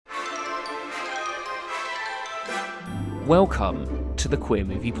Welcome to the Queer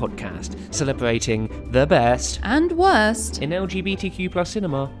Movie Podcast, celebrating the best and worst in LGBTQ plus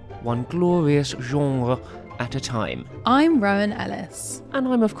cinema, one glorious genre at a time. I'm Rowan Ellis. And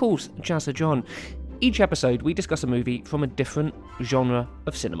I'm, of course, Jazza John. Each episode, we discuss a movie from a different genre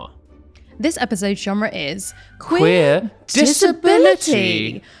of cinema. This episode's genre is Queer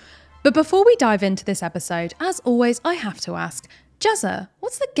Disability. But before we dive into this episode, as always, I have to ask, Jazza,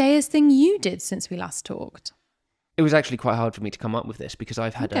 what's the gayest thing you did since we last talked? It was actually quite hard for me to come up with this because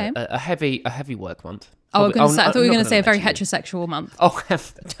I've had a heavy work month. I thought you were going to say a very heterosexual month. Oh,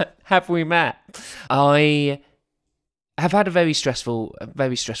 have we met? I have had a very stressful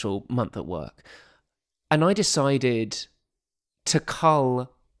month at work. And I decided to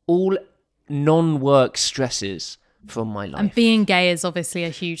cull all non-work stresses from my life. And being gay is obviously a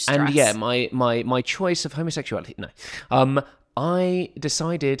huge stress. And yeah, my choice of homosexuality. No. I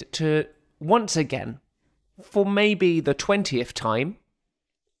decided to once again, for maybe the 20th time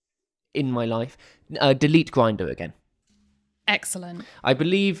in my life, delete Grindr again. Excellent. I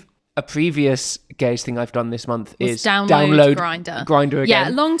believe a previous gayest thing I've done this month is download Grindr. Grindr again. Yeah,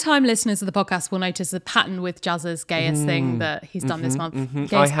 long-time listeners of the podcast will notice a pattern with Jazza's gayest thing that he's done this month.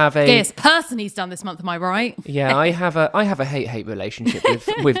 Gayest person he's done this month. Am I right? Yeah, I have a hate relationship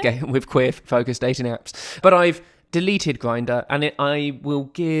with queer-focused dating apps, but I've deleted Grindr, and I will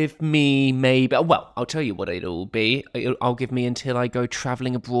give me maybe. Well, I'll tell you what it'll be. I'll give me until I go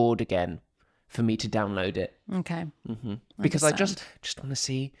traveling abroad again for me to download it. Okay. Because I just want to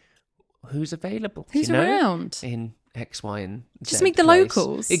see who's available. Who's around in X, Y, and Z. Just meet the place.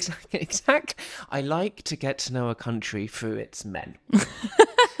 locals. Exact. I like to get to know a country through its men.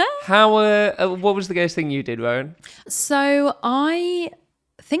 What was the gayest thing you did, Rowan? So I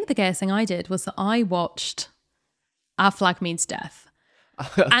think the gayest thing I did was that I watched Our Flag Means Death.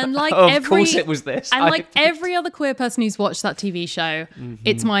 And like of course it was this. And like every other queer person who's watched that TV show,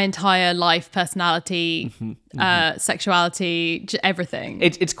 it's my entire life, personality, sexuality, everything.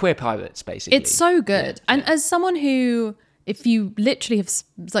 It's queer pirates, basically. It's so good. Yeah. And as someone who, if you literally have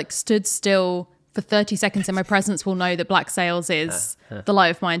like stood still for 30 seconds in my presence, will know that Black Sails is the light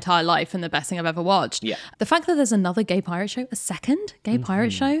of my entire life and the best thing I've ever watched. Yeah. The fact that there's another gay pirate show, a second gay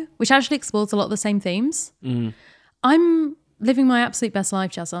pirate show, which actually explores a lot of the same themes. I'm living my absolute best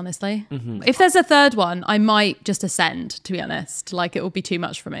life, Jazz, honestly. If there's a third one, I might just ascend, to be honest. Like, it will be too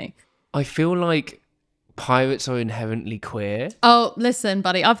much for me. I feel like pirates are inherently queer. Oh, listen,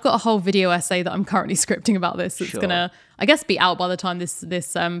 buddy, I've got a whole video essay that I'm currently scripting about this. It's going to, I guess, be out by the time this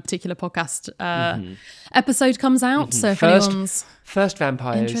particular podcast episode comes out. So if anyone's first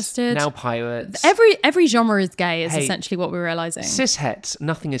vampires, interested, now pirates. Every genre is gay is Hey, essentially what we're realizing. Cis-hets,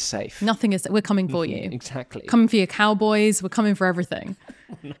 nothing is safe. Nothing is, we're coming for you. Exactly. Coming for your cowboys. We're coming for everything.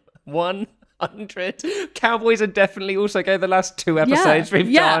 100. Cowboys are definitely also gay. The last two episodes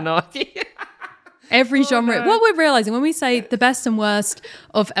we've done are. Every genre. No. What we're realizing when we say the best and worst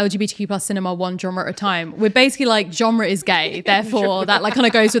of LGBTQ plus cinema, one genre at a time, we're basically like genre is gay. Therefore, that like kind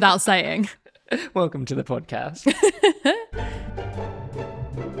of goes without saying. Welcome to the podcast.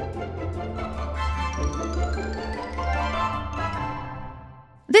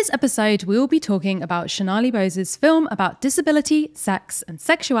 This episode, we will be talking about Shonali Bose's film about disability, sex, and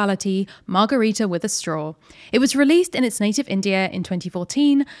sexuality, Margarita with a Straw. It was released in its native India in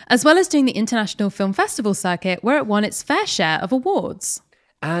 2014, as well as doing the International Film Festival circuit, where it won its fair share of awards.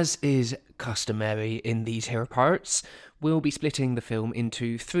 As is customary in these hero parts, we'll be splitting the film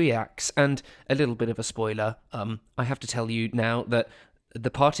into 3 acts, and a little bit of a spoiler. I have to tell you now that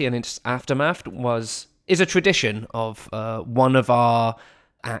the party and its aftermath is a tradition of one of our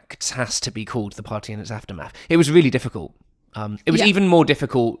acts has to be called The Party and Its Aftermath. It was really difficult. It was even more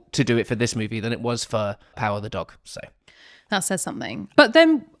difficult to do it for this movie than it was for Power of the Dog. So that says something. But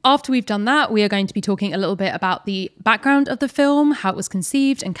then after we've done that, we are going to be talking a little bit about the background of the film, how it was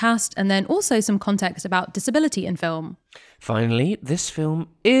conceived and cast, and then also some context about disability in film. Finally, this film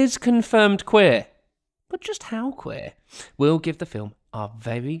is confirmed queer. But just how queer? We'll give the film our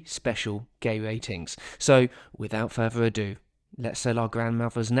very special gay ratings. So without further ado, let's sell our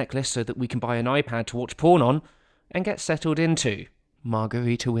grandmother's necklace so that we can buy an iPad to watch porn on and get settled into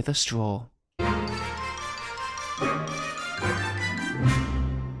Margarita with a Straw.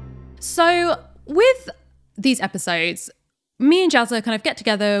 So with these episodes, me and Jazza kind of get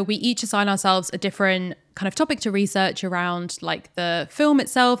together. We each assign ourselves a different kind of topic to research around like the film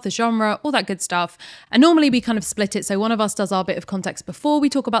itself, the genre, all that good stuff. And normally we kind of split it. So one of us does our bit of context before we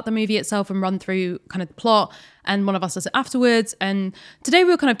talk about the movie itself and run through kind of the plot, and one of us does it afterwards. And today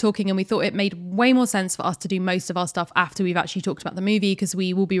we were kind of talking and we thought it made way more sense for us to do most of our stuff after we've actually talked about the movie, because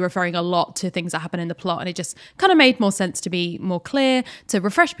we will be referring a lot to things that happen in the plot, and it just kind of made more sense to be more clear, to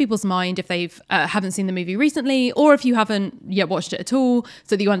refresh people's mind if they've haven't seen the movie recently, or if you haven't yet watched it at all,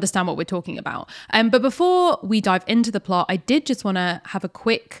 so that you understand what we're talking about. But before we dive into the plot, I did just want to have a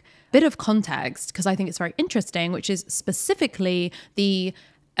quick bit of context, because I think it's very interesting, which is specifically the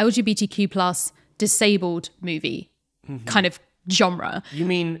LGBTQ plus disabled movie kind of genre. You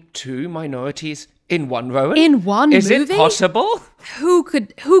mean two minorities in one, Rowan? In one Is movie? it possible? Who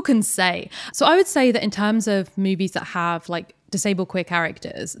can say? So I would say that in terms of movies that have like disabled queer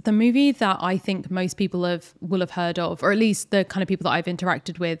characters, the movie that I think most people will have heard of, or at least the kind of people that I've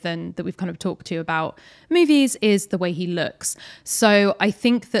interacted with and that we've kind of talked to about movies, is The Way He Looks. So I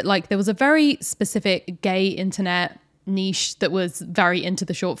think that like there was a very specific gay internet niche that was very into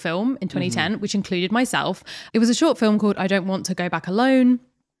the short film in 2010, which included myself. It was a short film called I Don't Want to Go Back Alone,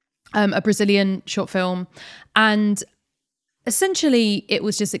 a Brazilian short film. And essentially it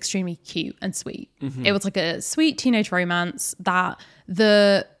was just extremely cute and sweet. It was like a sweet teenage romance that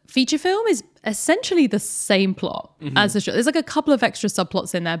the feature film is essentially the same plot as the short. There's like a couple of extra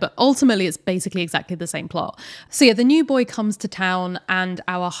subplots in there, but ultimately it's basically exactly the same plot. So yeah, the new boy comes to town and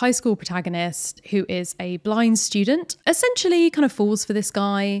our high school protagonist, who is a blind student, essentially kind of falls for this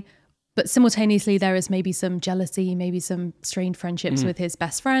guy, but simultaneously there is maybe some jealousy, maybe some strained friendships with his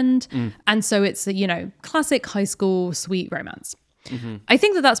best friend. And so it's a, you know, classic high school sweet romance. I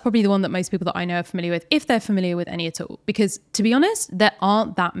think that that's probably the one that most people that I know are familiar with, if they're familiar with any at all. Because to be honest, there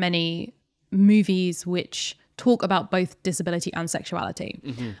aren't that many movies which talk about both disability and sexuality.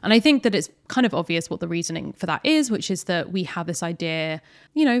 And I think that it's kind of obvious what the reasoning for that is, which is that we have this idea,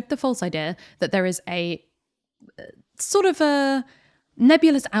 you know, the false idea that there is a sort of a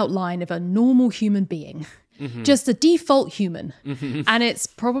nebulous outline of a normal human being. Just a default human. And it's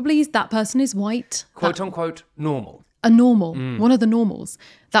probably that person is white. Quote unquote normal. A normal, one of the normals.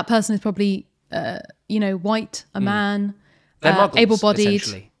 That person is probably, you know, white, a man, They're muggles, able-bodied.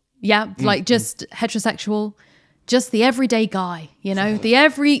 essentially. Yeah, like just heterosexual, just the everyday guy, you know, the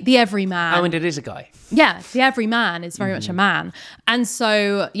every man. Oh, and it is a guy. Yeah, the every man is very much a man. And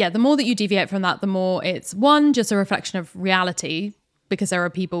so, yeah, the more that you deviate from that, the more it's, one, just a reflection of reality, because there are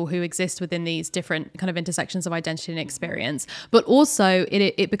people who exist within these different kind of intersections of identity and experience. But also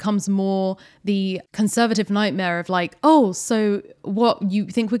it becomes more the conservative nightmare of like, oh, so what, you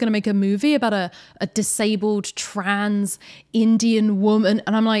think we're going to make a movie about a disabled trans Indian woman?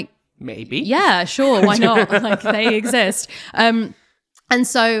 And I'm like, Maybe. yeah, sure, why not? Like, they exist. And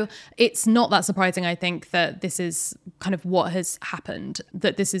so it's not that surprising, I think, that this is kind of what has happened,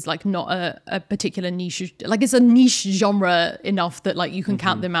 that this is like not a particular niche, like it's a niche genre enough that like you can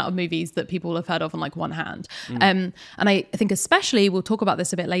count the amount of movies that people have heard of on like one hand. And I think especially, we'll talk about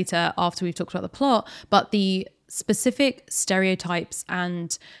this a bit later after we've talked about the plot, but the specific stereotypes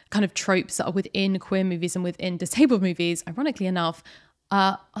and kind of tropes that are within queer movies and within disabled movies, ironically enough,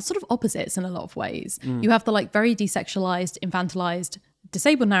 are sort of opposites in a lot of ways. You have the like very desexualized, infantilized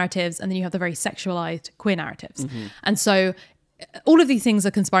disabled narratives, and then you have the very sexualized queer narratives. And so all of these things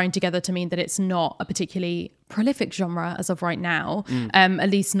are conspiring together to mean that it's not a particularly prolific genre as of right now, at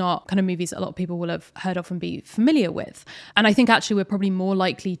least not kind of movies that a lot of people will have heard of and be familiar with. And I think actually we're probably more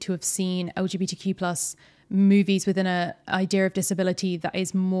likely to have seen LGBTQ plus movies within an idea of disability that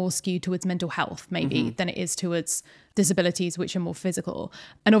is more skewed towards mental health maybe than it is towards disabilities which are more physical.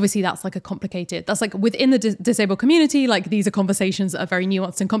 And obviously that's like that's like within the disabled community, like these are conversations that are very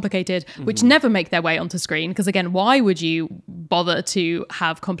nuanced and complicated, which never make their way onto screen, because again, why would you bother to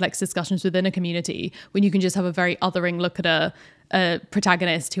have complex discussions within a community when you can just have a very othering look at a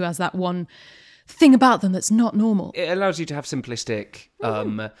protagonist who has that one thing about them that's not normal. It allows you to have simplistic,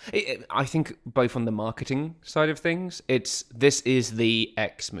 I think both on the marketing side of things, this is the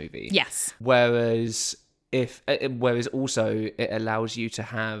X movie. Yes. Whereas also it allows you to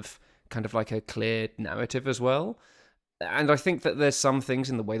have kind of like a clear narrative as well. And I think that there's some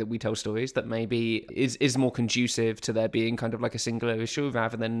things in the way that we tell stories that maybe is more conducive to there being kind of like a singular issue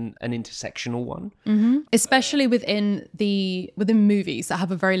rather than an intersectional one. Especially within movies that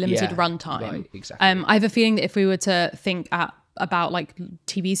have a very limited runtime. Right, exactly. I have a feeling that if we were to think about like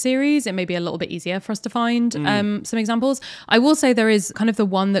TV series, it may be a little bit easier for us to find some examples. I will say there is kind of the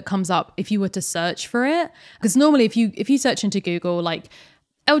one that comes up if you were to search for it, because normally if you search into Google like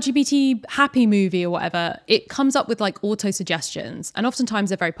LGBT happy movie or whatever, it comes up with like auto suggestions, and oftentimes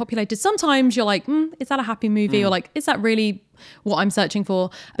they're very populated. Sometimes you're like, is that a happy movie? Or like, is that really what I'm searching for?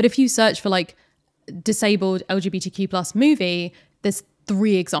 But if you search for like disabled LGBTQ plus movie, there's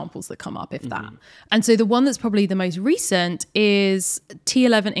 3 examples that come up, if that. And so the one that's probably the most recent is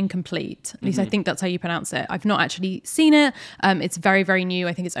T11 Incomplete. At least I think that's how you pronounce it. I've not actually seen it. It's very, very new.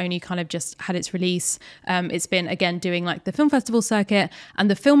 I think it's only kind of just had its release. It's been, again, doing like the film festival circuit. And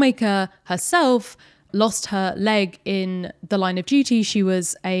the filmmaker herself lost her leg in the line of duty. She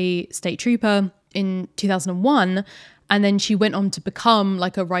was a state trooper in 2001. And then she went on to become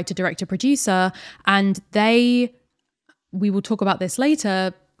like a writer, director, producer. And we will talk about this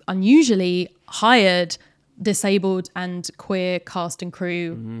later, unusually hired disabled and queer cast and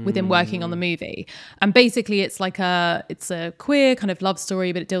crew within working on the movie. And basically it's a queer kind of love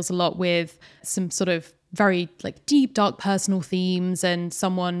story, but it deals a lot with some sort of very like deep, dark personal themes and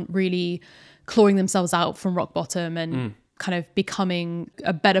someone really clawing themselves out from rock bottom and kind of becoming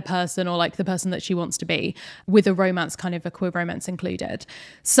a better person, or like the person that she wants to be, with a romance, kind of a queer romance included.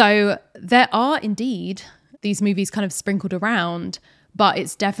 So there are indeed these movies kind of sprinkled around, but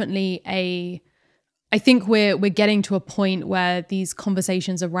it's definitely I think we're getting to a point where these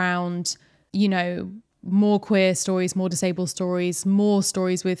conversations around, you know, more queer stories, more disabled stories, more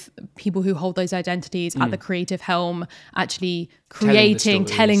stories with people who hold those identities at the creative helm, actually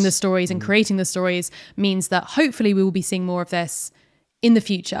telling the stories and creating the stories, means that hopefully we will be seeing more of this in the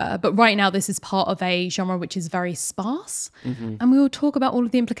future. But right now, this is part of a genre which is very sparse. And we will talk about all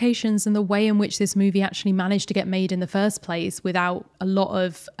of the implications and the way in which this movie actually managed to get made in the first place without a lot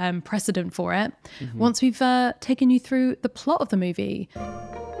of precedent for it, once we've taken you through the plot of the movie.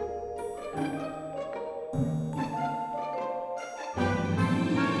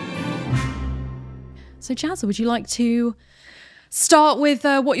 So Jazza, would you like to start with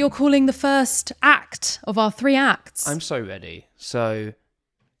what you're calling the first act of our 3 acts? I'm so ready. So,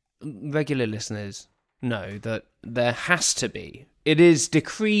 regular listeners know that there has to be, it is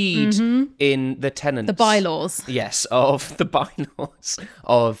decreed in the tenets, the bylaws. Yes, of the bylaws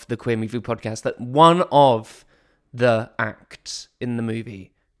of the Queer Movie Podcast, that one of the acts in the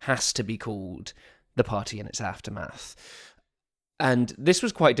movie has to be called The Party and Its Aftermath. And this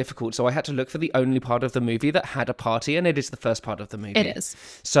was quite difficult, so I had to look for the only part of the movie that had a party, and it is the first part of the movie. It is.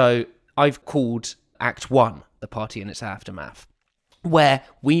 So I've called Act 1, The Party and Its Aftermath, where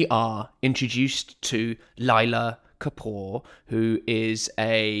we are introduced to Lila Kapoor, who is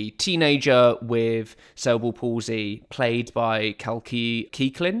a teenager with cerebral palsy, played by Kalki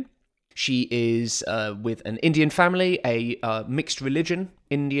Keeklin. She is with an Indian family, a mixed religion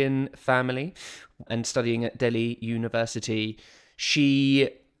Indian family, and studying at Delhi University. She,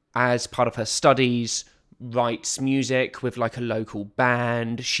 as part of her studies, writes music with like a local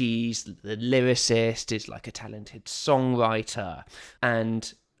band. She's the lyricist, is like a talented songwriter,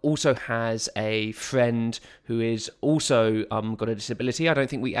 and also has a friend who is also got a disability. I don't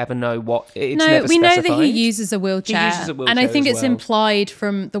think we ever know what it's never we specified. know that he uses a wheelchair. And I think it's implied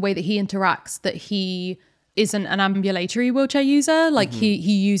from the way that he interacts that he isn't an ambulatory wheelchair user. Like he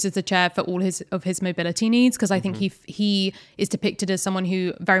uses the chair for all of his mobility needs, because I think he is depicted as someone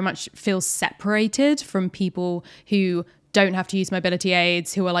who very much feels separated from people who don't have to use mobility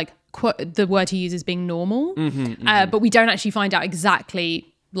aids, who are like the word he uses being normal. But we don't actually find out exactly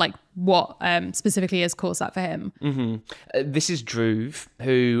like what specifically has caused that for him. This is Dhruv,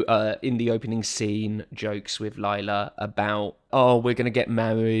 who in the opening scene jokes with Lila about, we're going to get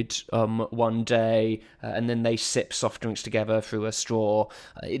married one day, and then they sip soft drinks together through a straw.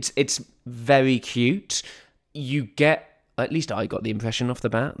 It's very cute. You get, at least I got the impression off the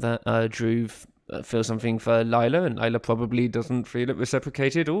bat, that Dhruv feels something for Lila, and Lila probably doesn't feel it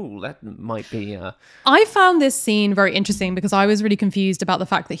reciprocated. Oh, that might be... I found this scene very interesting because I was really confused about the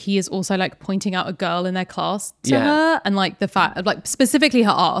fact that he is also like pointing out a girl in their class to her, and like the fact, like specifically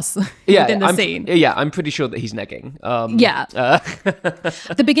her ass within the scene. I'm pretty sure that he's negging.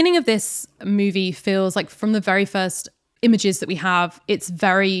 The beginning of this movie feels like, from the very first images that we have, it's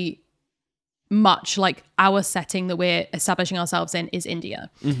very much like our setting that we're establishing ourselves in is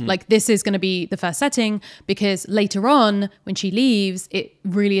India. Like this is going to be the first setting, because later on when she leaves, it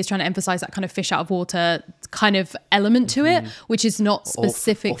really is trying to emphasize that kind of fish out of water kind of element to it, which is not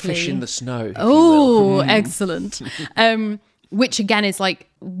specifically... Or fish in the snow. Excellent. Which again is like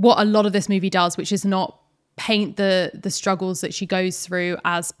what a lot of this movie does, which is not paint the struggles that she goes through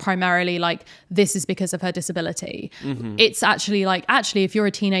as primarily like this is because of her disability. It's actually like, if you're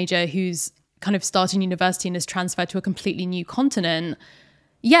a teenager who's kind of starting university and is transferred to a completely new continent,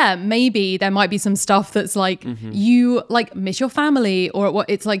 yeah, maybe there might be some stuff that's like you like miss your family, or what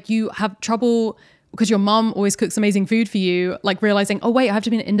it's like you have trouble because your mom always cooks amazing food for you, like realizing, oh wait, I have to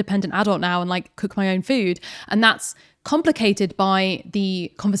be an independent adult now and like cook my own food. And that's complicated by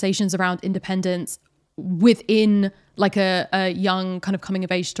the conversations around independence within like a young kind of coming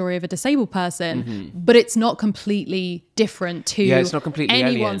of age story of a disabled person, but it's not completely different to it's not completely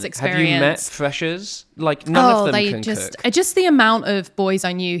anyone's alien. experience. Have you met freshers? Like none of them they can just cook. just the amount of boys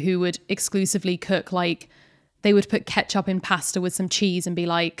I knew who would exclusively cook, like they would put ketchup in pasta with some cheese and be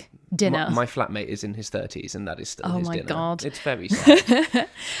like, dinner. My flatmate is in his 30s and that is still his dinner. Oh my God. It's very sad.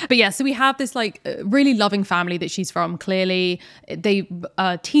 But yeah, so we have this like really loving family that she's from. Clearly they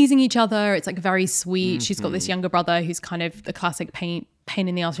are teasing each other. It's like very sweet. She's got this younger brother who's kind of the classic pain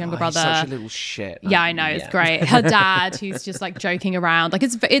in the ass younger brother. He's such a little shit. Yeah, I know. It's great. Her dad, who's just like joking around. Like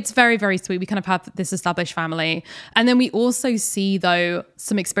it's very, very sweet. We kind of have this established family. And then we also see though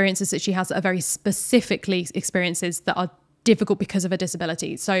some experiences that she has that are very specifically experiences that are difficult because of a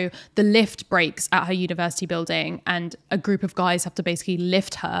disability. So the lift breaks at her university building and a group of guys have to basically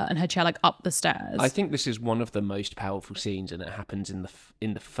lift her and her chair like up the stairs. I think this is one of the most powerful scenes, and it happens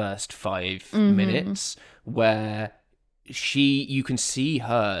in the first 5 minutes, where you can see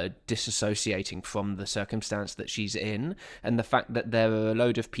her disassociating from the circumstance that she's in, and the fact that there are a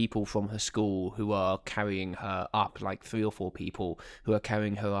load of people from her school who are carrying her up, like 3 or 4 people who are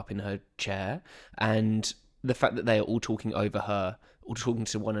carrying her up in her chair, and the fact that they are all talking over her, all talking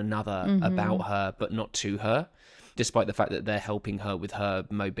to one another about her, but not to her, despite the fact that they're helping her with her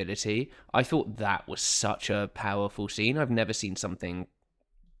mobility. I thought that was such a powerful scene. I've never seen something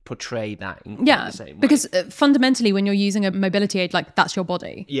portray that in quite the same way. Because fundamentally when you're using a mobility aid, like that's your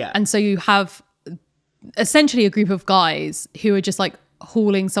body. Yeah. And so you have essentially a group of guys who are just like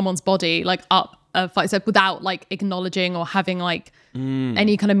hauling someone's body like up a flight step without like acknowledging or having like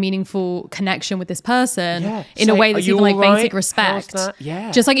any kind of meaningful connection with this person in a way that's even like basic respect.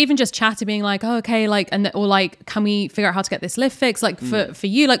 Yeah. Just like even just chatting, being like, oh, okay, like, and or like, can we figure out how to get this lift fixed? Like for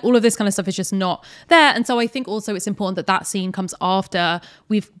you, like all of this kind of stuff is just not there. And so I think also it's important that scene comes after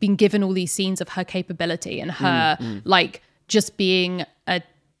we've been given all these scenes of her capability and her like just being a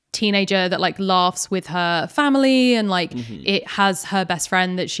teenager that like laughs with her family, and like it has her best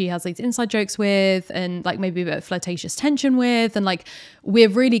friend that she has these inside jokes with and like maybe a bit of flirtatious tension with, and like we're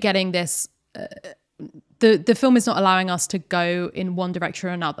really getting this the film is not allowing us to go in one direction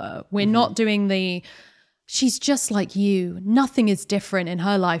or another. We're not doing she's just like you, nothing is different in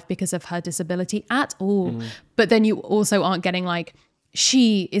her life because of her disability at all. But then you also aren't getting like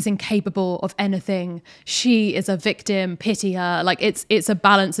she is incapable of anything, she is a victim, pity her. Like it's a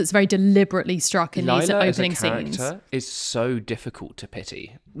balance that's very deliberately struck in these opening scenes. Is so difficult to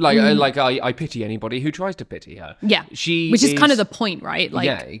pity. I pity anybody who tries to pity her. Yeah, which is kind of the point, right? Like,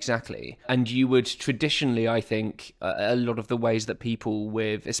 yeah, exactly. And you would traditionally, I think, a lot of the ways that people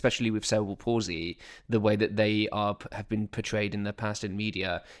with, especially with cerebral palsy, the way that they have been portrayed in the past in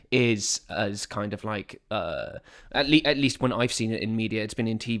media is as kind of like, at least when I've seen it in media, it's been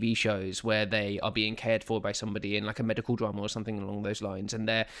in TV shows where they are being cared for by somebody in like a medical drama or something along those lines,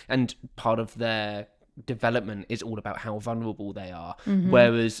 and part of their development is all about how vulnerable they are,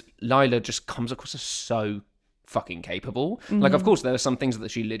 whereas Lila just comes across as so fucking capable. Like, of course there are some things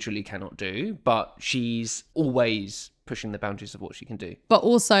that she literally cannot do, but she's always pushing the boundaries of what she can do, but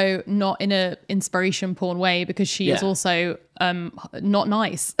also not in a inspiration porn way, because she is also not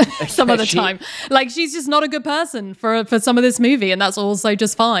nice some of the time. Like she's just not a good person for some of this movie, and that's also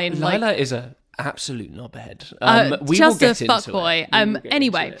just fine. Lila is a absolute knobhead. We just will a get fuckboy.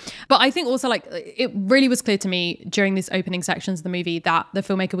 Anyway, but I think also like it really was clear to me during these opening sections of the movie that the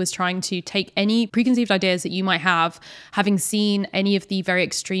filmmaker was trying to take any preconceived ideas that you might have, having seen any of the very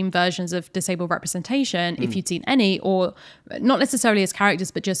extreme versions of disabled representation, if you'd seen any, or not necessarily as characters,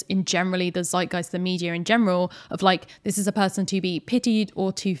 but just in generally the zeitgeist, the media in general, of like, this is a person to be pitied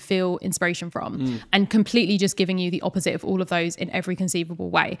or to feel inspiration from, and completely just giving you the opposite of all of those in every conceivable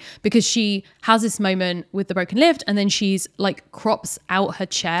way. Because she has this moment with the broken lift, and then she's like crops out her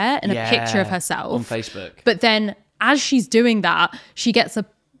chair in a picture of herself on Facebook. But then as she's doing that, she gets a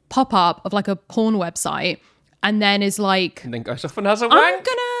pop-up of like a porn website, and then is like, and then goes off and has a wank. I'm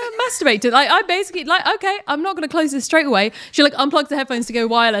gonna masturbate to, like, I basically like, okay, I'm not gonna close this straight away. She like unplugs the headphones to go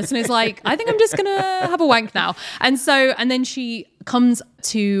wireless and is like, I think I'm just gonna have a wank now. And then she comes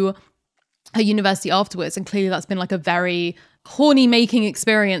to her university afterwards, and clearly that's been like a very horny making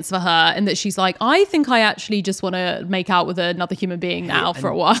experience for her, and that she's like, I think I actually just want to make out with another human being now for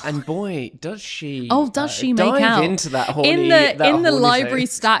a while. And boy, does she! Does she make dive out into that horny in the library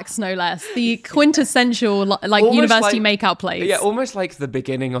stacks, no less, the quintessential like Almost university like, makeout place. Yeah, almost like the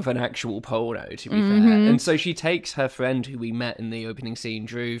beginning of an actual porno, to be fair. And so she takes her friend who we met in the opening scene,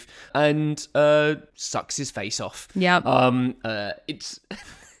 Drew, and sucks his face off. Yeah.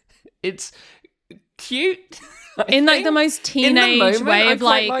 It's cute. In like the most teenage way of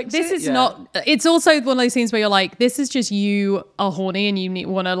like, this is not, it's also one of those scenes where you're like, this is just you are horny and you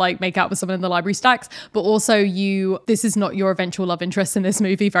want to like make out with someone in the library stacks, but also this is not your eventual love interest in this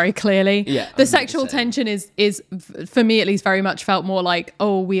movie, very clearly. Yeah, the sexual tension is for me at least very much felt more like,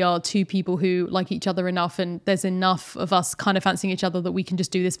 oh, we are two people who like each other enough and there's enough of us kind of fancying each other that we can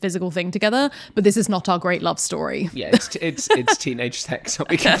just do this physical thing together, but this is not our great love story. Yeah, it's teenage sex, I'll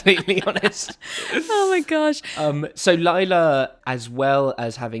be completely honest. Oh my gosh. So Lila, as well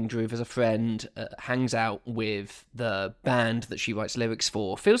as having Drew as a friend, hangs out with the band that she writes lyrics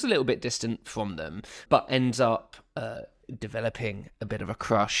for, feels a little bit distant from them, but ends up developing a bit of a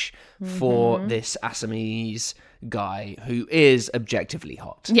crush for this Assamese guy who is objectively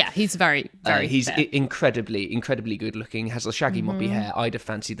hot. Yeah, he's very he's fit. incredibly good looking, has a shaggy moppy hair. I'd have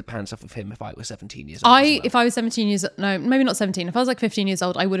fancied the pants off of him if I was 17 years old. If I was 17 years, no, maybe not 17. If I was like 15 years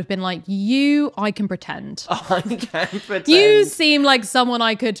old, I would have been like, I can pretend. I can pretend. You seem like someone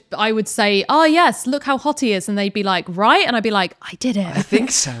I would say, oh yes, look how hot he is. And they'd be like, right? And I'd be like, I did it. I think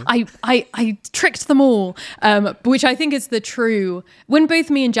so. I tricked them all. Which I think is the true, when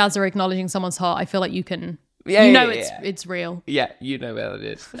both me and Jazz are acknowledging someone's hot, I feel like you can, it's real. Yeah, you know where it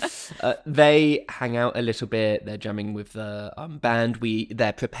is. They hang out a little bit. They're jamming with the band.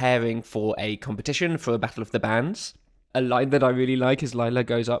 They're preparing for a competition for a battle of the bands. A line that I really like is Lila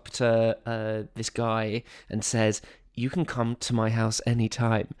goes up to this guy and says, "You can come to my house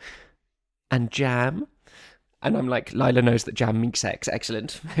anytime and jam." And I'm like, Lila knows that jam means sex.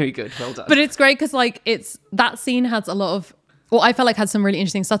 Excellent. Very good. Well done. But it's great because like that scene has a lot of, I felt like had some really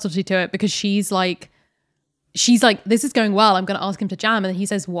interesting subtlety to it, because she's like, this is going well, I'm going to ask him to jam. And then he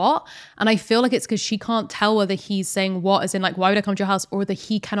says, what? And I feel like it's because she can't tell whether he's saying what, as in like, why would I come to your house? Or whether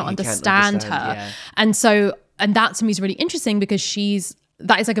he cannot understand her. Yeah. And that to me is really interesting, because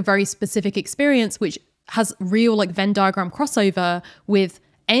that is like a very specific experience, which has real like Venn diagram crossover with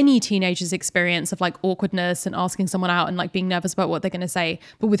any teenager's experience of like awkwardness and asking someone out and like being nervous about what they're going to say,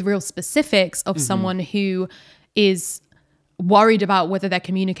 but with real specifics of someone who is worried about whether they're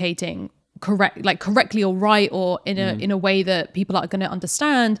communicating correctly or right, or in a way that people are going to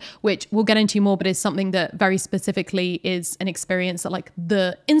understand, which we'll get into more, but is something that very specifically is an experience that like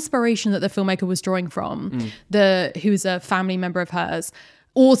the inspiration that the filmmaker was drawing from, who's a family member of hers,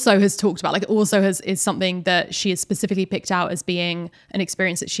 also has talked about, like also is something that she has specifically picked out as being an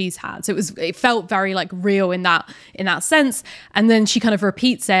experience that she's had. So it felt very like real in that sense. And then she kind of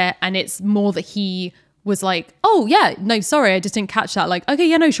repeats it, and it's more that he was like, oh yeah, no, sorry, I just didn't catch that. Like, okay,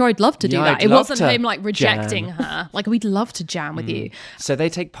 yeah, no, sure, I'd love to do that. It wasn't him like rejecting her. Like, we'd love to jam with you. So they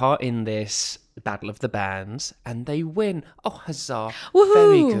take part in this battle of the bands and they win. Oh, huzzah. Woohoo.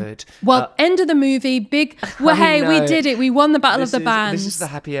 Very good. Well, end of the movie, big, well, hey, we did it. We won the battle of the bands. This is the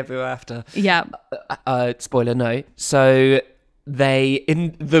happy ever after. Yeah. Spoiler, no. So they,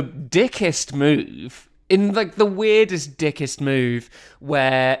 in the dickest move, in like the weirdest dickest move,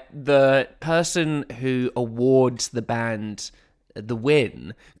 where the person who awards the band the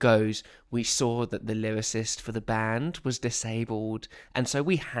win goes, we saw that the lyricist for the band was disabled and so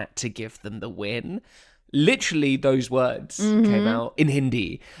we had to give them the win. Literally those words came out in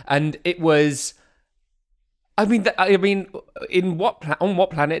Hindi, and it was, I mean, on what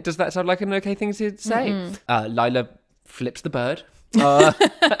planet does that sound like an okay thing to say? Lila flips the bird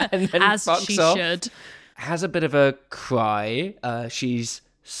and then as fucks she off. should. Has a bit of a cry. She's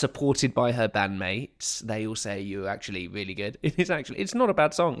supported by her bandmates. They all say you're actually really good. It's not a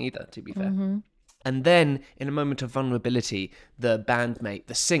bad song either, to be fair. And then, in a moment of vulnerability, the bandmate,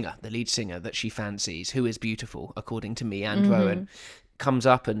 the lead singer that she fancies, who is beautiful, according to me and Rowan, comes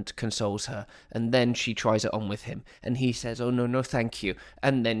up and consoles her. And then she tries it on with him. And he says, oh, no, thank you.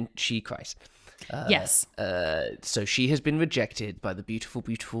 And then she cries. Yes. So she has been rejected by the beautiful,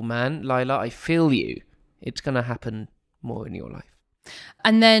 beautiful man. Lila, I feel you. It's going to happen more in your life.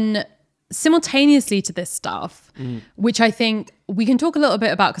 And then simultaneously to this stuff, which I think we can talk a little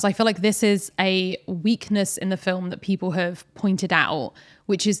bit about, because I feel like this is a weakness in the film that people have pointed out,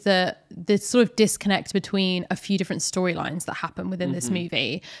 which is the sort of disconnect between a few different storylines that happen within this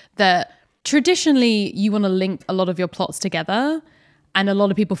movie, that traditionally you want to link a lot of your plots together. And a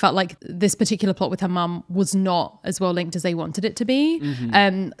lot of people felt like this particular plot with her mum was not as well linked as they wanted it to be.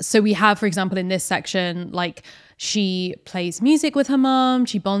 So we have, for example, in this section, like she plays music with her mum,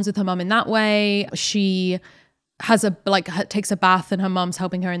 she bonds with her mum in that way. She has takes a bath and her mum's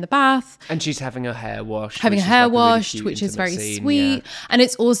helping her in the bath. And she's having her hair washed. Having her hair washed, which is very sweet. Yeah. And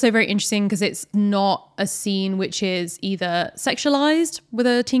it's also very interesting because it's not a scene which is either sexualized with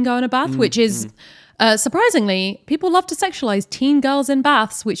a teen girl in a bath, which is... surprisingly, people love to sexualize teen girls in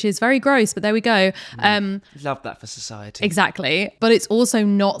baths, which is very gross, but there we go. Love that for society. Exactly. But it's also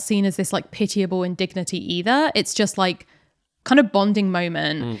not seen as this like pitiable indignity either. It's just like kind of bonding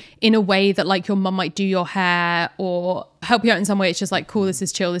moment in a way that like your mum might do your hair or help you out in some way. It's just like, cool, this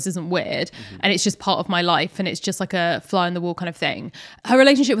is chill, this isn't weird. And it's just part of my life and it's just like a fly on the wall kind of thing. Her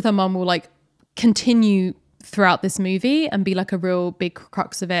relationship with her mum will like continue throughout this movie and be like a real big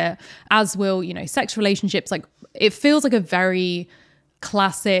crux of it, as will, you know, sex relationships. Like it feels like a very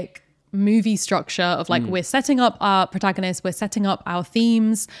classic movie structure of like we're setting up our protagonists, we're setting up our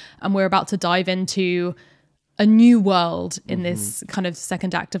themes, and we're about to dive into a new world in this kind of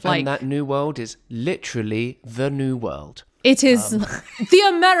second act of like... And that new world is literally the new world. It is the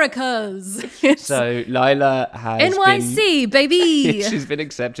Americas. So Lila has NYC, baby! She's been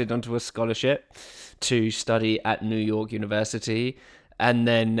accepted onto a scholarship to study at New York University. And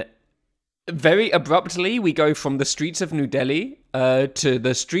then very abruptly, we go from the streets of New Delhi to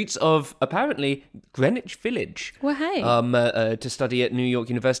the streets of, apparently, Greenwich Village. Well, hey. To study at New York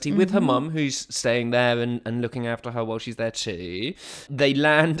University with her mum, who's staying there and looking after her while she's there too. They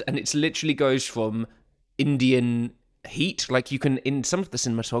land, and it literally goes from Indian heat, like you can, in some of the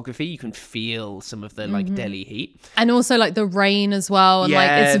cinematography, you can feel some of the like Delhi heat, and also like the rain as well, and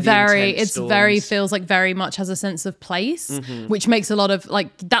like it's very feels like very much has a sense of place, which makes a lot of like,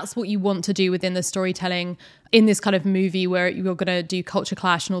 that's what you want to do within the storytelling in this kind of movie where you're going to do culture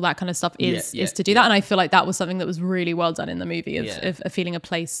clash and all that kind of stuff is to do that. And I feel like that was something that was really well done in the movie of feeling a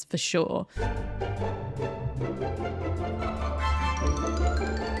place for sure.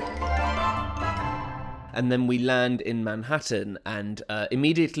 And then we land in Manhattan and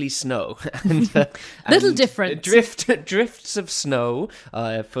immediately snow. Little different. Drifts of snow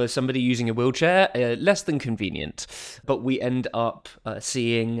for somebody using a wheelchair, less than convenient. But we end up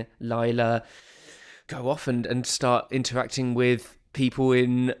seeing Lila go off and start interacting with people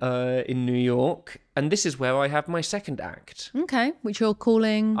in New York. And this is where I have my second act. Okay, which you're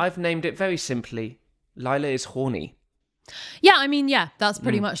calling... I've named it very simply, Lila is horny. Yeah, I mean, yeah, that's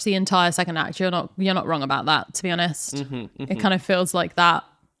pretty much the entire second act. You're not wrong about that, to be honest. It kind of feels like that.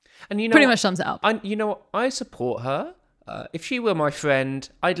 And you know, pretty much sums it up. I support her. If she were my friend,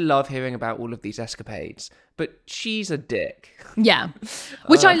 I'd love hearing about all of these escapades. But she's a dick. Yeah,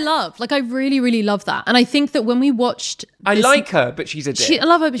 which I love. Like, I really, really love that. And I think that when we watched... I like her, but she's a dick. I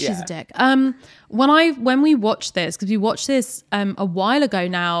love her, but she's a dick. When we watched this, because we watched this a while ago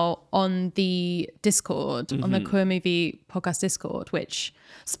now on the Discord, on the Queer Movie Podcast Discord, which,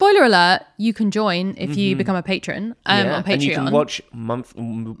 spoiler alert, you can join if you become a patron on Patreon. And you can watch monthly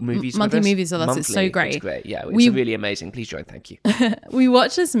movies with us. It's so great. It's great. Yeah, it's really amazing. Please join. Thank you. We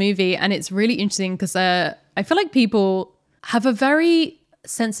watched this movie and it's really interesting because I feel like people have a very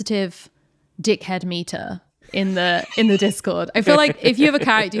sensitive dickhead meter in the Discord. I feel like if you have a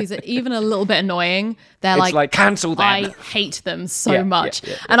character who's even a little bit annoying, they're like cancel them. I hate them so much.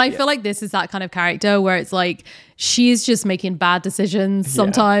 And I feel like this is that kind of character where it's like she's just making bad decisions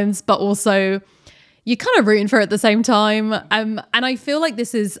sometimes, but also you're kind of rooting for her at the same time. And I feel like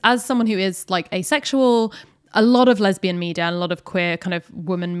this is, as someone who is like asexual, a lot of lesbian media and a lot of queer kind of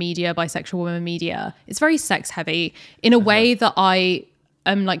woman media, bisexual woman media, it's very sex heavy in a way that I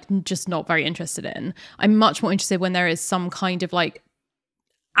am like just not very interested in. I'm much more interested when there is some kind of like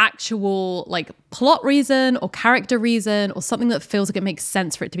actual like plot reason or character reason or something that feels like it makes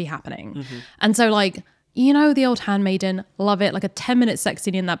sense for it to be happening. And so like, you know, the old Handmaiden, love it, like a 10-minute sex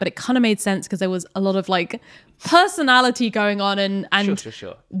scene in that, but it kind of made sense because there was a lot of like personality going on and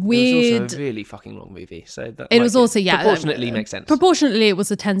sure. weird. It was also a really fucking long movie, so that it was also proportionately makes sense. Proportionately, it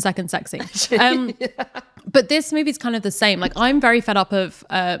was a 10-second sex scene. But this movie's kind of the same. Like, I'm very fed up of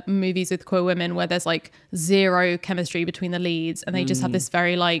movies with queer women where there's like zero chemistry between the leads, and they just have this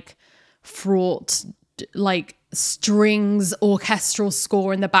very like fraught, like strings orchestral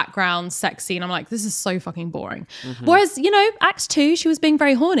score in the background sex scene. I'm like, this is so fucking boring. Whereas, you know, Act 2, she was being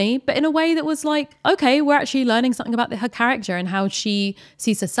very horny, but in a way that was like, okay, we're actually learning something about her character and how she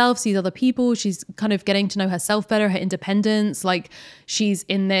sees herself, sees other people. She's kind of getting to know herself better, her independence. Like, she's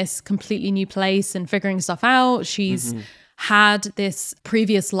in this completely new place and figuring stuff out. She's had this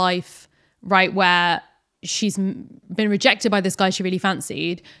previous life, right, where she's been rejected by this guy she really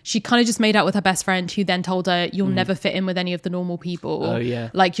fancied. She kind of just made out with her best friend, who then told her, you'll never fit in with any of the normal people. Oh, yeah.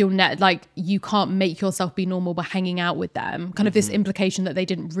 Like you can't make yourself be normal by hanging out with them. Kind of this implication that they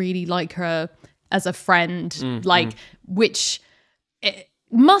didn't really like her as a friend, which it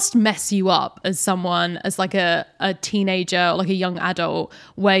must mess you up as someone, as like a teenager or like a young adult,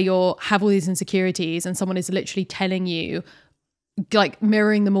 where have all these insecurities and someone is literally telling you, like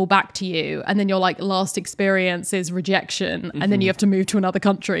mirroring them all back to you, and then your like last experience is rejection, and then you have to move to another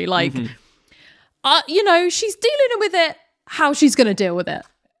country. Like, she's dealing with it. How she's going to deal with it?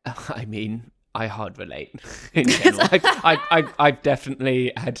 I mean, I hard relate in general. I've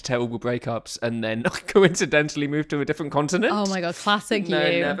definitely had terrible breakups and then coincidentally moved to a different continent. Oh my god, classic you. No,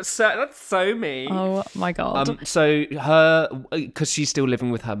 never. That's so me. Oh my god. So because she's still living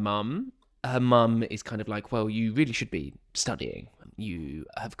with her mum. Her mum is kind of like, well, you really should be studying. You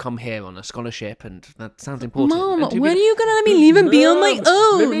have come here on a scholarship, and that sounds important. Mom, when are you going to let me leave and be on my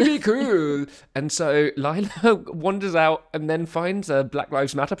own? Let me be cool. And so Lila wanders out and then finds a Black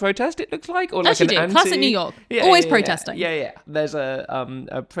Lives Matter protest, it looks like. Or like an anti... Classic New York. Always protesting. Yeah. There's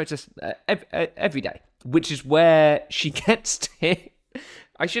a protest every day, which is where she gets to...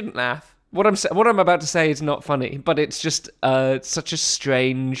 I shouldn't laugh. What I'm about to say is not funny, but it's just such a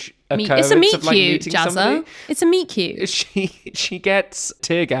strange occurrence. It's a meet of, like, cute, meeting Jazza. somebody. It's a meet cute. She gets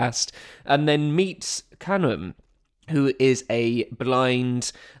tear gassed and then meets Kanum, who is a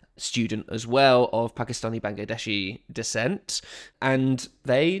blind student as well of Pakistani Bangladeshi descent, and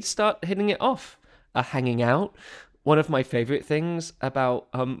they start hitting it off, hanging out. One of my favourite things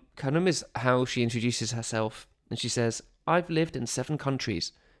about Kanum is how she introduces herself, and she says, "I've lived in 7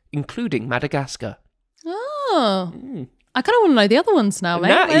 countries. Including Madagascar." Oh. I kind of want to know the other ones now, mate.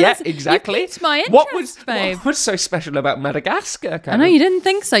 Yeah, exactly. You piqued my interest, babe. What was so special about Madagascar? I know you didn't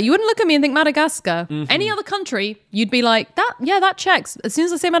think so. You wouldn't look at me and think Madagascar. Any other country, you'd be like, that checks. As soon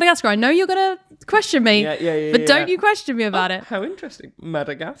as I say Madagascar, I know you're going to question me. But don't you question me about it. How interesting.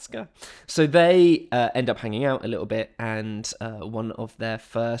 Madagascar. So they end up hanging out a little bit, and one of their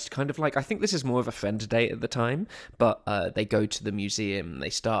first kind of like, I think this is more of a friend date at the time, but they go to the museum. They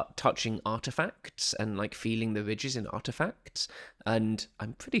start touching artifacts and like feeling the ridges in artifacts. And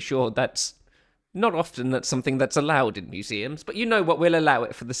I'm pretty sure that's not often that's something that's allowed in museums, but you know what, we'll allow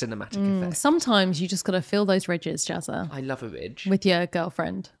it for the cinematic effect. Sometimes you just got to feel those ridges, Jazza. I love a ridge. With your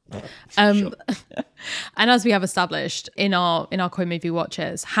girlfriend. Sure. And as we have established in our Koi movie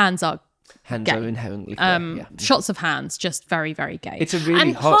watches, hands are inherently gay. Shots of hands, just very, very gay. It's a really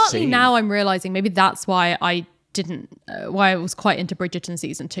and hot partly scene. Now I'm realizing maybe that's why I was quite into Bridgerton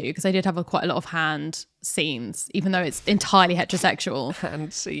season 2, because I did have quite a lot of hand scenes, even though it's entirely heterosexual.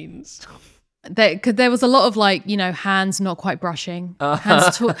 Hand scenes. There was a lot of like, hands not quite brushing,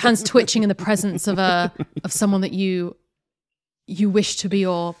 hands twitching in the presence of someone that you wish to be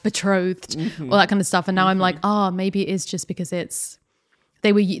your betrothed, all that kind of stuff. And now I'm like, maybe it is just because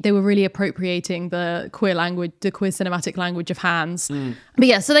they were really appropriating the queer language, the queer cinematic language of hands. But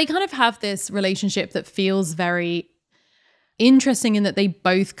yeah, so they kind of have this relationship that feels very interesting in that they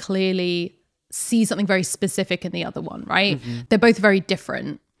both clearly see something very specific in the other one, right? They're both very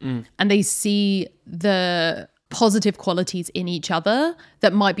different, and they see the positive qualities in each other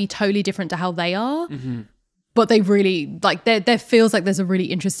that might be totally different to how they are. But they really, like, there feels like there's a really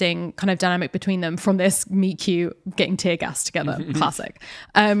interesting kind of dynamic between them from this meet cute getting tear gassed together. Classic.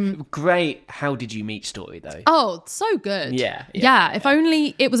 Great how did you meet story, though. Oh, so good. Yeah. If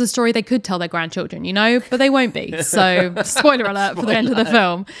only it was a story they could tell their grandchildren, but they won't be. So spoiler alert for the end of the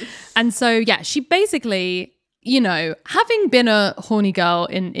film. And so, yeah, she basically, having been a horny girl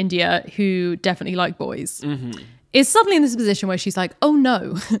in India who definitely liked boys, is suddenly in this position where she's like, oh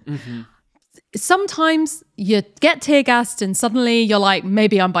no. Sometimes you get tear gassed and suddenly you're like,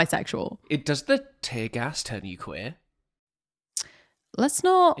 maybe I'm bisexual. Does the tear gas turn you queer? Let's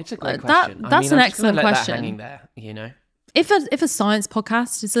not. It's a great question. That's an excellent let question. That hanging there, If a science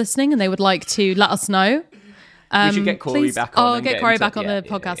podcast is listening and they would like to let us know, we should get Corey back on. I'll get Corey back on the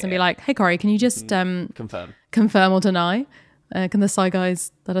podcast and be like, hey Corey, can you just confirm or deny? Can the Psy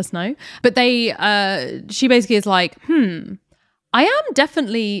guys let us know? But she basically is like, I am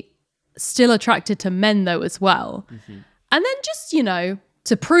definitely still attracted to men though as well. And then just,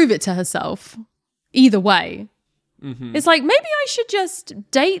 to prove it to herself, either way, it's like, maybe I should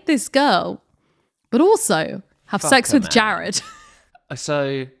just date this girl, but also have sex with Jared.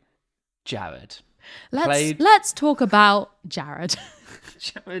 So, Jared. Let's talk about Jared.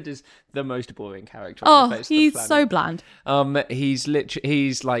 Jared is the most boring character on the face of the he's planet. so bland.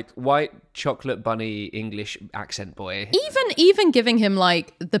 He's like white chocolate bunny English accent boy. Even giving him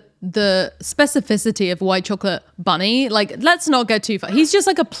like the specificity of white chocolate bunny, like let's not go too far. He's just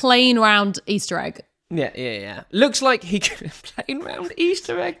like a plain round Easter egg. Yeah. Looks like he could plain round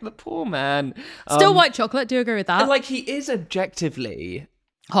Easter egg. The poor man. Still white chocolate. Do you agree with that? And like he is objectively.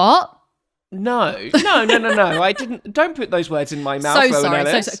 Hot. No. I didn't. Don't put those words in my mouth. So Rowan sorry.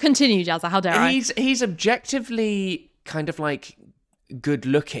 Ellis. So continue, Jazza. How dare I? He's objectively kind of like good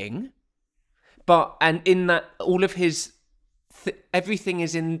looking, and in that all of his everything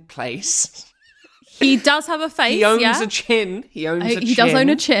is in place. He does have a face. He owns yeah? a chin. He does own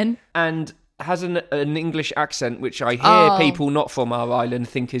a chin. And has an English accent, which I hear people not from our island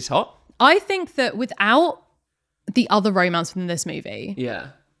think is hot. I think that without the other romance within this movie, Yeah.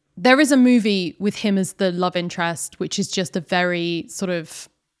 there is a movie with him as the love interest, which is just a very sort of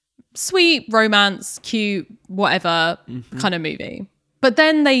sweet romance, cute, whatever kind of movie. But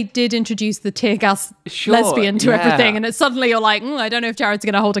then they did introduce the tear gas lesbian to everything, and it's suddenly you're like, I don't know if Jared's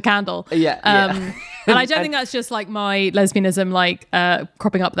going to hold a candle. Yeah. And I don't think that's just like my lesbianism like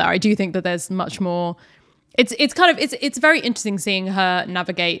cropping up there. I do think that there's much more. It's very interesting seeing her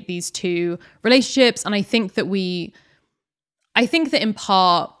navigate these two relationships, and I think that in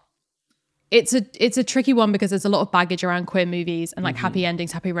part it's a tricky one because there's a lot of baggage around queer movies and like happy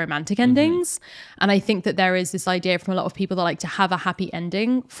endings, happy romantic endings. And I think that there is this idea from a lot of people that like to have a happy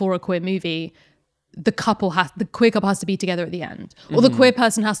ending for a queer movie. The queer couple has to be together at the end, or the queer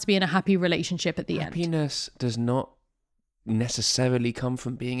person has to be in a happy relationship at the end. Happiness does not necessarily come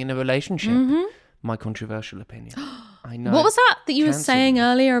from being in a relationship. My controversial opinion. I know. What was that you were saying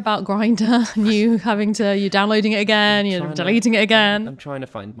earlier about Grindr and you downloading it again, you're deleting it again? I'm trying to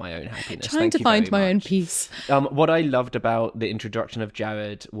find my own happiness. Trying to find my own peace. What I loved about the introduction of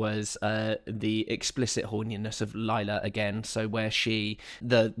Jared was the explicit horniness of Lila again. So where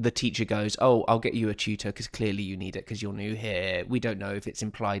the teacher goes, I'll get you a tutor because clearly you need it because you're new here. We don't know if it's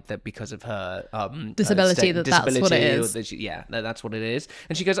implied that because of her disability, that's what it is. That's what it is.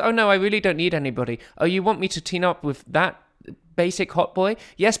 And she goes, oh no, I really don't need anybody. Oh, you want me to team up with that basic hot boy?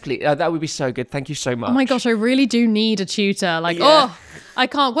 Yes, please. That would be so good. Thank you so much. Oh my gosh, I really do need a tutor. Like, I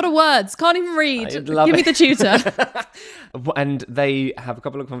can't. What are words? Can't even read. Give me the tutor. And they have a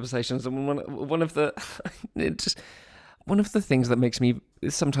couple of conversations, and one of the things that makes me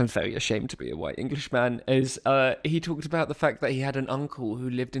sometimes very ashamed to be a white English man is he talked about the fact that he had an uncle who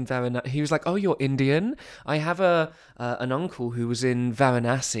lived in Varanasi. He was like, oh, you're Indian? I have an uncle who was in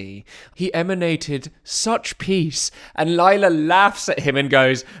Varanasi. He emanated such peace. And Lila laughs at him and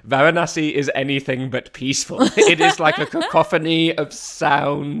goes, Varanasi is anything but peaceful. It is like a cacophony of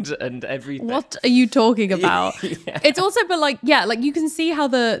sound and everything. What are you talking about? Yeah. It's also, but like you can see how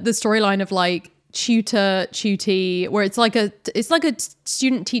the storyline of like tutee, where it's like a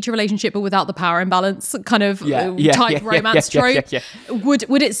student teacher relationship but without the power imbalance kind of type romance trope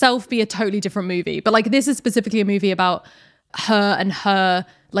would itself be a totally different movie. But like this is specifically a movie about her and her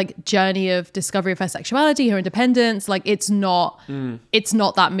like journey of discovery of her sexuality, her independence. Like it's not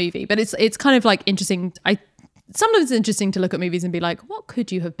that movie, but it's kind of like interesting. Sometimes it's interesting to look at movies and be like, what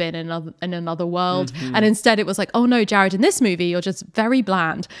could you have been in another world? And instead it was like, oh no, Jared, in this movie, you're just very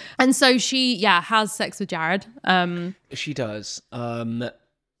bland. And so she, has sex with Jared. She does. And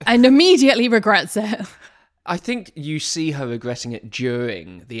immediately regrets it. I think you see her regretting it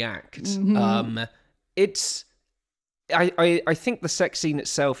during the act. I think the sex scene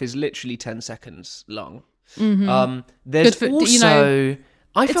itself is literally 10 seconds long. There's also...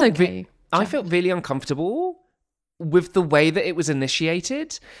 I felt really uncomfortable with the way that it was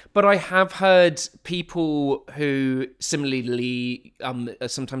initiated, but I have heard people who similarly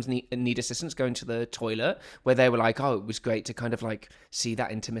sometimes need assistance going to the toilet, where they were like, oh, it was great to kind of like see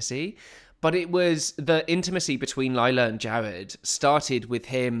that intimacy. But it was the intimacy between Lila and Jared started with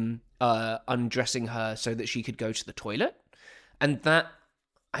him undressing her so that she could go to the toilet. And that,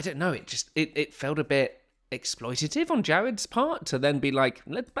 I don't know, it felt a bit exploitative on Jared's part to then be like,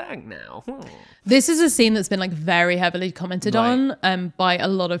 let's bang now. This is a scene that's been like very heavily commented on by a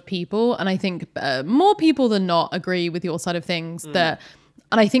lot of people, and I think more people than not agree with your side of things. And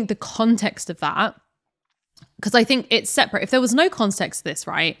I think the context of that, because I think it's separate. If there was no context to this,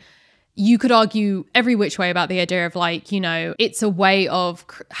 right, you could argue every which way about the idea of like, it's a way of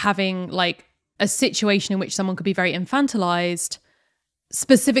having like a situation in which someone could be very infantilized,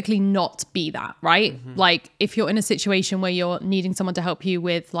 specifically not be that, right? Like if you're in a situation where you're needing someone to help you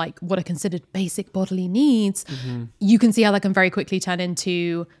with like what are considered basic bodily needs, you can see how that can very quickly turn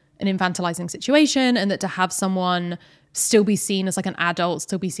into an infantilizing situation, and that to have someone still be seen as like an adult,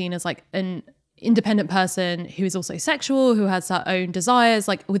 still be seen as like an independent person who is also sexual, who has her own desires,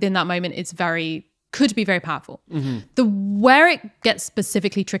 like within that moment, could be very powerful. Where it gets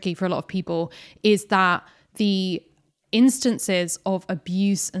specifically tricky for a lot of people is that the instances of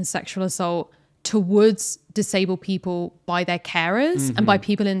abuse and sexual assault towards disabled people by their carers and by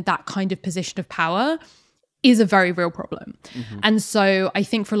people in that kind of position of power is a very real problem. And so I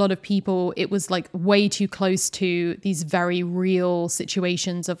think for a lot of people, it was like way too close to these very real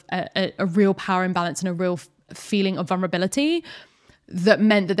situations of a real power imbalance and a real feeling of vulnerability that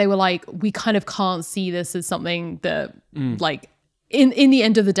meant that they were like, we kind of can't see this as something that like in the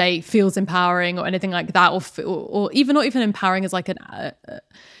end of the day feels empowering or anything like that, or even not even empowering as like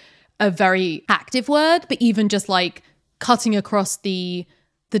a very active word, but even just like cutting across the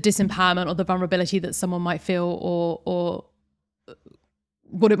disempowerment or the vulnerability that someone might feel or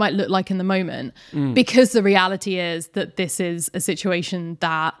what it might look like in the moment. Because the reality is that this is a situation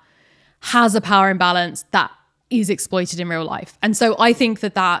that has a power imbalance that is exploited in real life. And so I think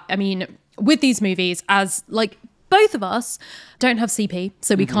that I mean, with these movies, as like both of us don't have CP,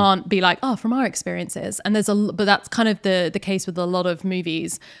 so we can't be like, oh, from our experiences. And but that's kind of the case with a lot of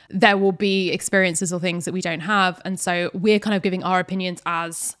movies. There will be experiences or things that we don't have. And so we're kind of giving our opinions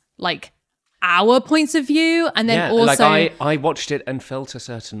as like our points of view. And then also like I watched it and felt a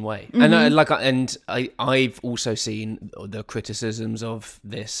certain way. And I've also seen the criticisms of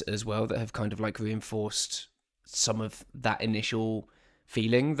this as well that have kind of like reinforced some of that initial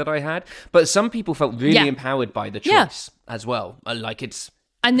feeling that I had, but some people felt really empowered by the choice as well. Like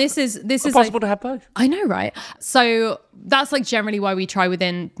this is like, possible to have both. I know, right? So that's like generally why we try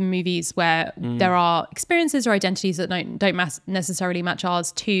within movies where there are experiences or identities that don't necessarily match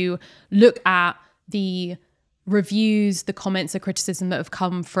ours to look at the reviews, the comments, the criticism that have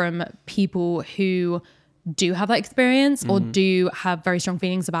come from people who do have that experience or do have very strong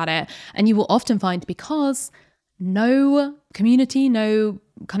feelings about it. And you will often find, because no community, no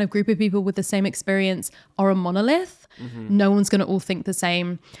kind of group of people with the same experience are a monolith. No one's going to all think the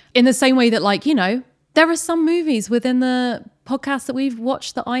same. In the same way that, like, you know, there are some movies within the podcast that we've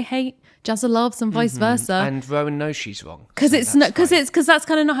watched that I hate, Jazza loves, and vice versa. And Rowan knows she's wrong. Because that's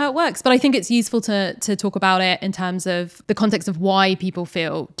kind of not how it works. But I think it's useful to talk about it in terms of the context of why people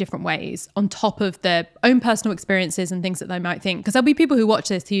feel different ways on top of their own personal experiences and things that they might think. Because there'll be people who watch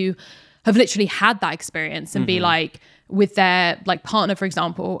this who have literally had that experience and be like, with their like partner, for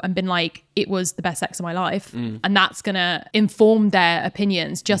example, and been like, it was the best sex of my life. And that's going to inform their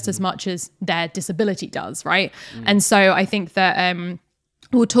opinions just as much as their disability does, right? And so I think that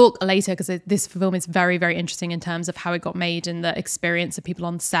we'll talk later, because this film is very, very interesting in terms of how it got made and the experience of people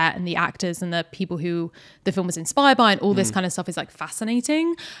on set and the actors and the people who the film was inspired by, and all this kind of stuff is like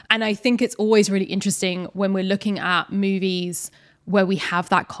fascinating. And I think it's always really interesting when we're looking at movies where we have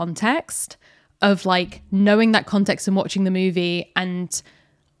that context of like knowing that context and watching the movie. And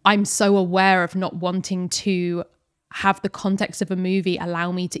I'm so aware of not wanting to have the context of a movie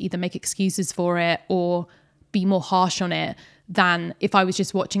allow me to either make excuses for it or be more harsh on it than if I was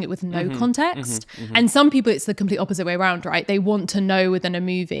just watching it with no context. And some people, it's the complete opposite way around, right? They want to know within a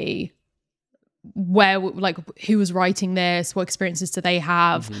movie where, like, who was writing this, what experiences do they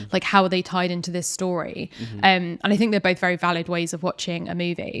have, like how are they tied into this story. And I think they're both very valid ways of watching a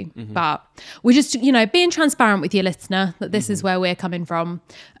movie. But we're just, you know, being transparent with your listener that this is where we're coming from,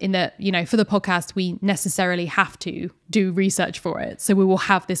 in that, you know, for the podcast we necessarily have to do research for it, so we will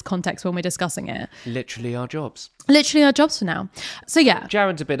have this context when we're discussing it. Literally our jobs For now. So yeah,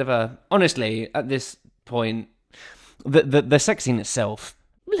 Jared's a bit of a, honestly at this point, the sex scene itself,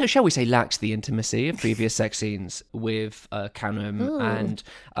 shall we say, lacks the intimacy of previous sex scenes with Canham, and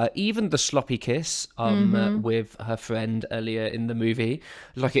even the sloppy kiss with her friend earlier in the movie.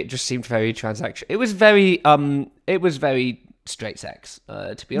 Like, it just seemed very transactional. It was very straight sex,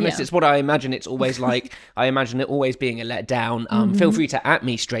 to be honest. It's what I imagine it's always like. I imagine it always being a letdown. Feel free to @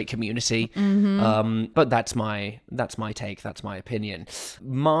 me, straight community. But that's my take, that's my opinion.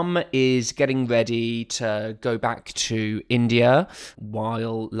 Mum is getting ready to go back to India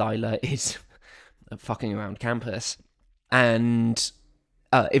while Lila is fucking around campus, and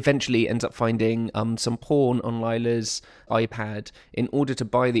eventually ends up finding some porn on Lila's iPad. In order to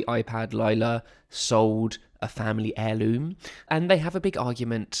buy the iPad, Lila sold a family heirloom, and they have a big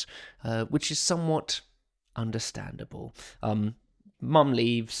argument, which is somewhat understandable. Mum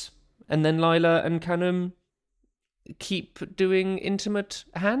leaves, and then Lila and Canham keep doing intimate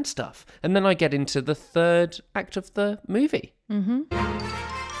hand stuff, and then I get into the third act of the movie.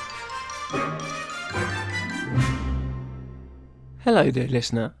 Hello there,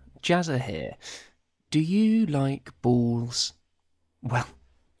 listener. Jazza here. Do you like balls? Well,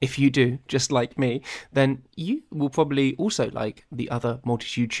 if you do, just like me, then you will probably also like the other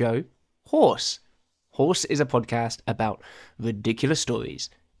multitude show, Horse. Horse is a podcast about ridiculous stories,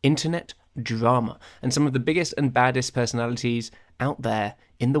 internet drama, and some of the biggest and baddest personalities out there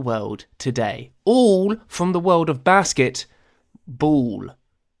in the world today. All from the world of basketball.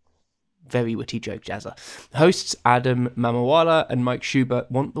 Very witty joke, Jazza. Hosts Adam Mamawala and Mike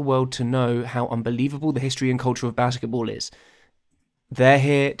Schubert want the world to know how unbelievable the history and culture of basketball is. They're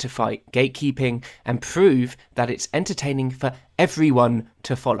here to fight gatekeeping and prove that it's entertaining for everyone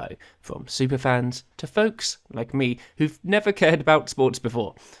to follow, from superfans to folks like me who've never cared about sports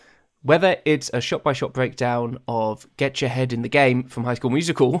before. Whether it's a shot-by-shot breakdown of Get Your Head in the Game from High School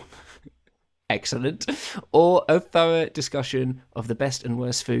Musical, excellent, or a thorough discussion of the best and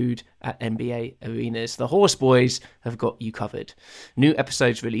worst food at NBA arenas, the Horse Boys have got you covered. New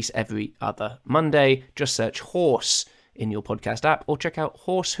episodes release every other Monday. Just search Horse in your podcast app or check out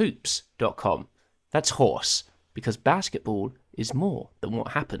horsehoops.com. That's horse, because basketball is more than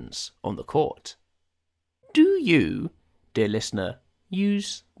what happens on the court. Do you, dear listener,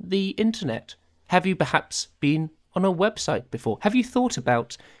 use the internet? Have you perhaps been on a website before? Have you thought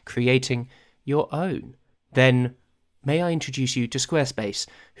about creating your own? Then may I introduce you to Squarespace,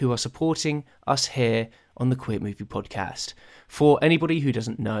 who are supporting us here on the Queer Movie Podcast. For anybody who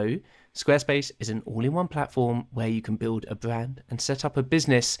doesn't know, Squarespace is an all-in-one platform where you can build a brand and set up a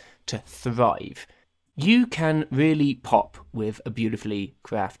business to thrive. You can really pop with a beautifully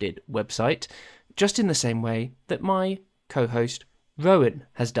crafted website, just in the same way that my co-host Rowan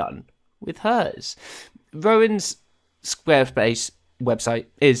has done with hers. Rowan's Squarespace website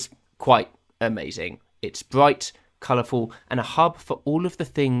is quite amazing. It's bright, colourful, and a hub for all of the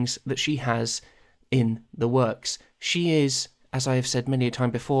things that she has in the works. She is, as I have said many a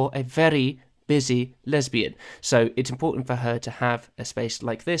time before, a very busy lesbian. So it's important for her to have a space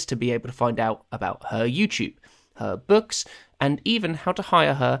like this to be able to find out about her YouTube, her books, and even how to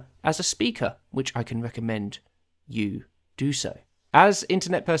hire her as a speaker, which I can recommend you do so. As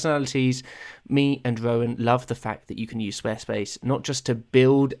internet personalities, me and Rowan love the fact that you can use Squarespace not just to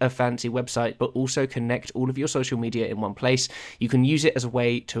build a fancy website, but also connect all of your social media in one place. You can use it as a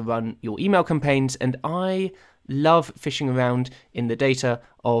way to run your email campaigns, and I love fishing around in the data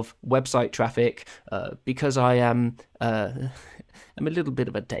of website traffic because I am I'm a little bit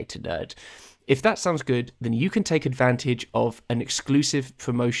of a data nerd. If that sounds good, then you can take advantage of an exclusive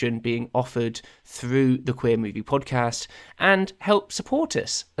promotion being offered through the Queer Movie Podcast and help support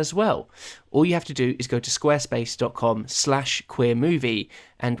us as well. All you have to do is go to squarespace.com/queermovie,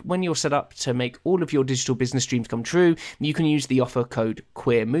 and when you're set up to make all of your digital business dreams come true, you can use the offer code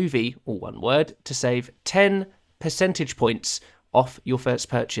QUEERMOVIE, all one word, to save 10 percentage points off your first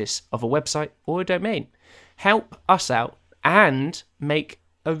purchase of a website or a domain. Help us out and make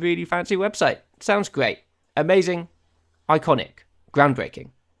a really fancy website. Sounds great. Amazing. Iconic. Groundbreaking.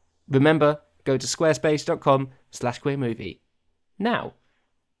 Remember, go to squarespace.com/queermovie. Now,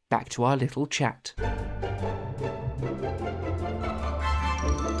 back to our little chat.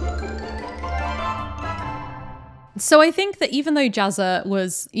 So I think that even though Jazza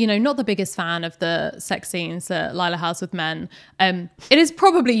was, not the biggest fan of the sex scenes that Lila has with men, it is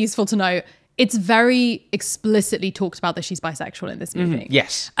probably useful to know it's very explicitly talked about that she's bisexual in this movie.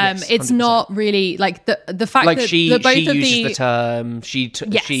 Yes. It's not really like the fact like that she both of uses the term. She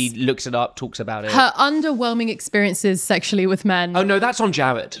looks it up, talks about it. Her underwhelming experiences sexually with men. Oh no, that's on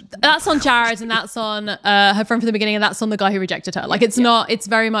Jared. That's on Jared, and that's on her friend from the beginning, and that's on the guy who rejected her. Like not. It's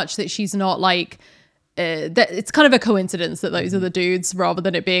very much that she's not like. That it's kind of a coincidence that those are the dudes, rather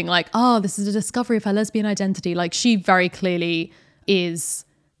than it being like, oh, this is a discovery of her lesbian identity. Like she very clearly is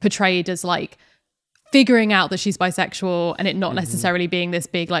portrayed as like figuring out that she's bisexual, and it not necessarily being this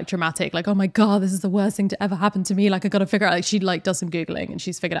big like dramatic like, oh my god, this is the worst thing to ever happen to me, like I gotta figure out. Like she like does some googling and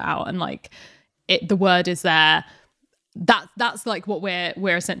she's figured it out, and like the word is there. That's like what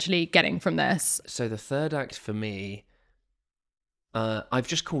we're essentially getting from this. So the third act for me, I've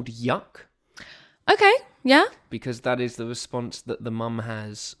just called yuck. Okay, yeah, because that is the response that the mum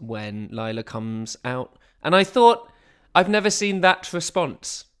has when Lila comes out, and I thought, I've never seen that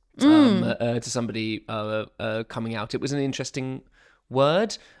response to somebody coming out. It was an interesting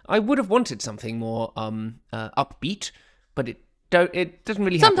word. I would have wanted something more upbeat, but it doesn't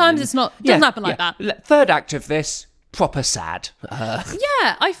really happen. Sometimes it's not, doesn't happen like that. Third act of this, proper sad.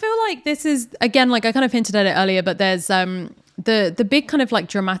 Yeah, I feel like this is, again, like I kind of hinted at it earlier, but there's the big kind of like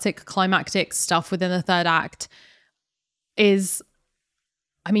dramatic climactic stuff within the third act is,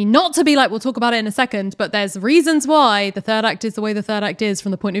 I mean, not to be like, we'll talk about it in a second, but there's reasons why the third act is the way the third act is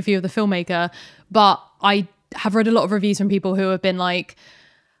from the point of view of the filmmaker. But I have read a lot of reviews from people who have been like,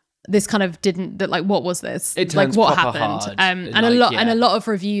 this kind of didn't, that like, what was this? It like, turns what proper happened? hard. And Like, a lot of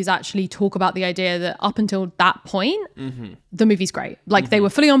reviews actually talk about the idea that up until that point, the movie's great. Like they were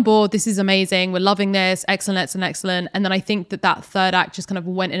fully on board. This is amazing. We're loving this. Excellent. And then I think that third act just kind of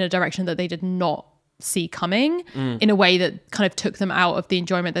went in a direction that they did not see coming in a way that kind of took them out of the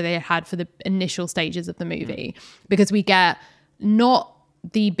enjoyment that they had for the initial stages of the movie, because we get not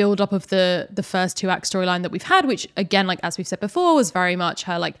the build up of the first two act storyline that we've had, which again, like as we've said before, was very much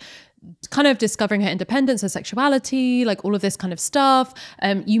her like kind of discovering her independence, her sexuality, like all of this kind of stuff.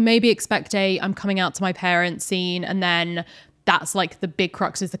 You maybe expect I'm coming out to my parents scene, and then that's like the big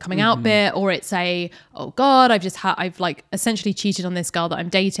crux is the coming out bit, or it's oh God, I've like essentially cheated on this girl that I'm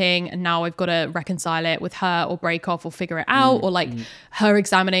dating, and now I've got to reconcile it with her or break off or figure it out, or like her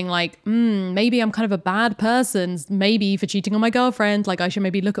examining like, maybe I'm kind of a bad person, maybe for cheating on my girlfriend, like I should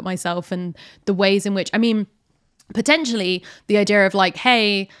maybe look at myself, and the ways in which, I mean, potentially the idea of like,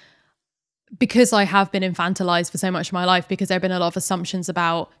 hey, because I have been infantilized for so much of my life, because there have been a lot of assumptions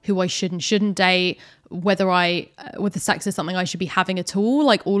about who I should and shouldn't date, whether whether sex is something I should be having at all,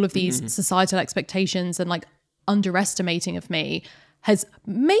 like all of these societal expectations and like underestimating of me has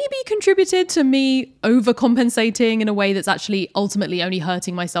maybe contributed to me overcompensating in a way that's actually ultimately only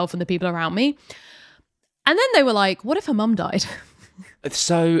hurting myself and the people around me. And then they were like, what if her mum died?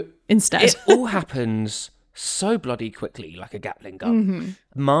 So instead, it all happens so bloody quickly, like a Gatling gun.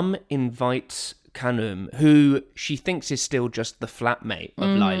 Mum invites Kanum, who she thinks is still just the flatmate of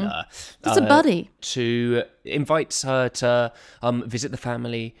Lila. It's a buddy. Invites her to visit the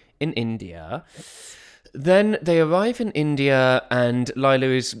family in India. Then they arrive in India, and Lila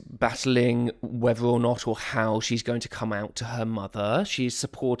is battling whether or not or how she's going to come out to her mother. She's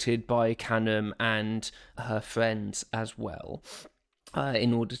supported by Kanum and her friends as well.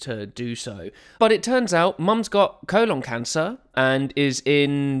 In order to do so. But it turns out Mum's got colon cancer and is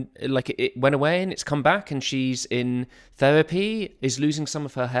in, like, it went away and it's come back, and she's in therapy, is losing some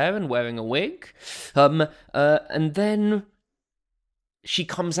of her hair and wearing a wig. And then she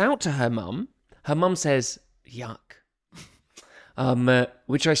comes out to her mum. Her mum says, yuck.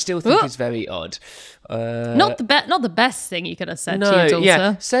 Which I still think is very odd. Not the best thing you could have said to your daughter.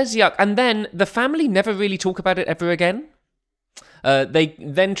 Yeah, says yuck. And then the family never really talk about it ever again. They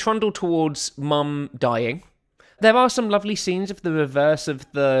then trundle towards Mum dying. There are some lovely scenes of the reverse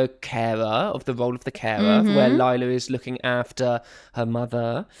of the role of the carer, where Lila is looking after her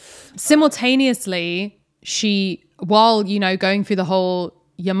mother. Simultaneously, while, going through the whole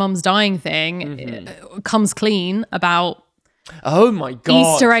your mum's dying thing, comes clean about, oh my God,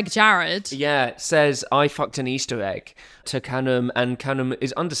 Easter egg Jared. Yeah, says, I fucked an Easter egg to Kanum, and Kanum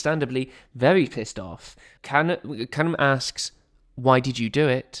is understandably very pissed off. Kanum asks, why did you do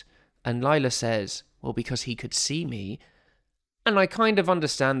it? And Lila says, well, because he could see me. And I kind of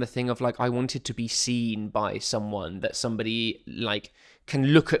understand the thing of like, I wanted to be seen by someone, that somebody like can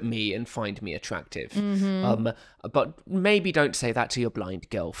look at me and find me attractive. But maybe don't say that to your blind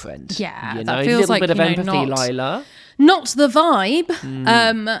girlfriend. Yeah, that feels a little bit of empathy, Lila. Not the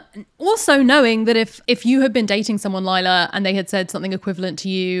vibe. Also knowing that if you had been dating someone, Lila, and they had said something equivalent to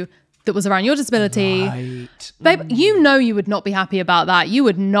you that was around your disability, right. Babe, you would not be happy about that. You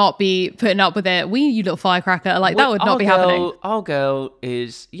would not be putting up with it. You little firecracker, like that would not be happening. Our girl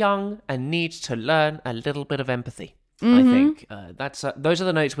is young and needs to learn a little bit of empathy. I think those are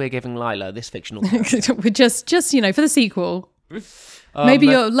the notes we're giving Lila, this fictional character. We're just for the sequel. Maybe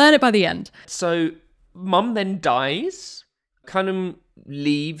you'll learn it by the end. So Mum then dies. Kanum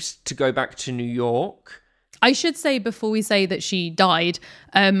leaves to go back to New York. I should say, before we say that she died,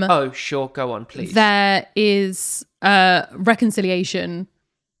 oh, sure, go on, please. There is reconciliation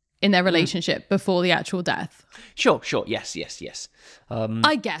in their relationship before the actual death. Sure, yes.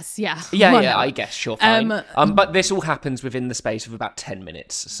 I guess, yeah. Yeah, I guess, sure, fine. But this all happens within the space of about 10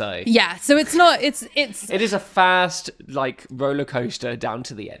 minutes, so... Yeah, so it's not, it's... It is a fast, like, roller coaster down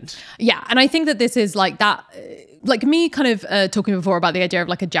to the end. Yeah, and I think that this is like that, like me kind of talking before about the idea of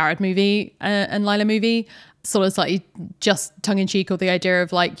like a Jared movie and Lila movie, sort of slightly just tongue-in-cheek, or the idea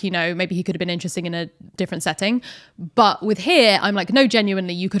of like, maybe he could have been interesting in a different setting. But with here, I'm like, no,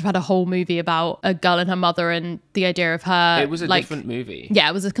 genuinely, you could have had a whole movie about a girl and her mother and the idea of her. It was a different movie. Yeah,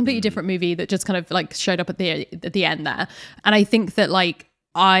 it was a completely different movie that just kind of like showed up at the end there. And I think that like,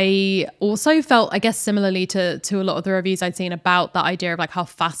 I also felt, I guess, similarly to a lot of the reviews I'd seen about that idea of like how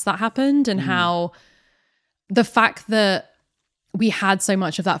fast that happened, and how the fact that we had so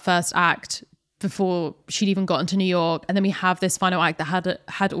much of that first act before she'd even gotten to New York. And then we have this final act that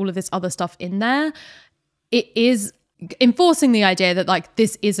had all of this other stuff in there. It is enforcing the idea that like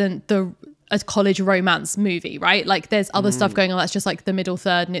this isn't a college romance movie, right? Like there's other stuff going on that's just like the middle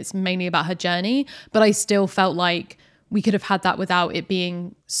third and it's mainly about her journey. But I still felt like we could have had that without it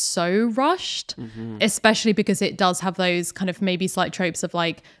being so rushed, especially because it does have those kind of maybe slight tropes of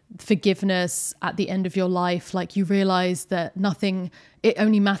like forgiveness at the end of your life. Like you realize that it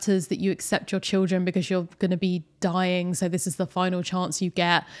only matters that you accept your children because you're going to be dying. So this is the final chance you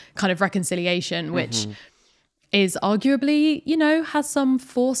get, kind of reconciliation, which is arguably, has some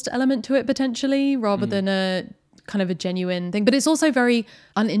forced element to it potentially rather than a kind of a genuine thing. But it's also very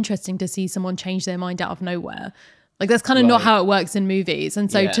uninteresting to see someone change their mind out of nowhere. Like that's kind of not how it works in movies.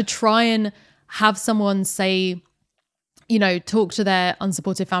 And so to try and have someone say, talk to their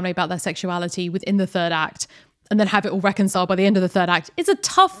unsupportive family about their sexuality within the third act and then have it all reconciled by the end of the third act is a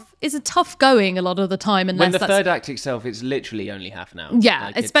tough going a lot of the time. When the third act itself, it's literally only half an hour. Yeah,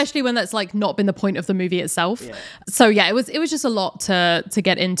 like especially when that's like not been the point of the movie itself. Yeah. So yeah, it was just a lot to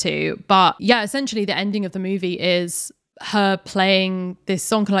get into. But yeah, essentially the ending of the movie is her playing this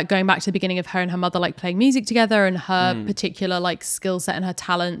song, kind of like going back to the beginning of her and her mother like playing music together and her particular like skill set and her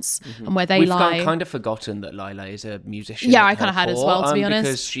talents and where they lie. We've kind of forgotten that Lila is a musician. Yeah, I kind of had as well, to be honest.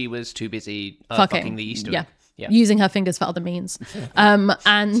 Because she was too busy fucking the Easter egg. Yeah, using her fingers for other means.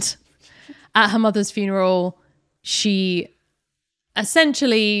 And at her mother's funeral, she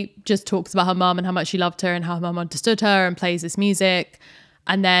essentially just talks about her mum and how much she loved her and how her mum understood her and plays this music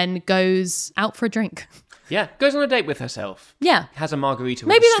and then goes out for a drink. Yeah, goes on a date with herself. Yeah. Has a margarita with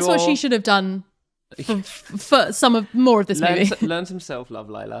Maybe a that's straw. what she should have done for more of this movie. Learn some self-love,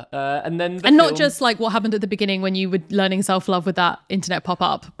 Lila. And then not just like what happened at the beginning when you were learning self-love with that internet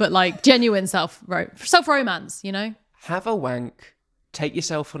pop-up, but like genuine self-romance, Have a wank, take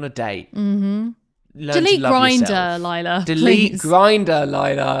yourself on a date. Delete Grindr, Lila. Delete please. Grindr,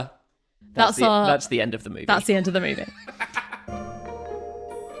 Lila. That's the end of the movie. That's the end of the movie.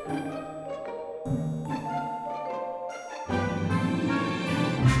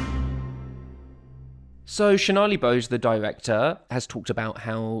 So Shonali Bose, the director, has talked about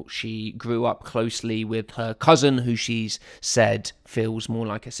how she grew up closely with her cousin, who she's said feels more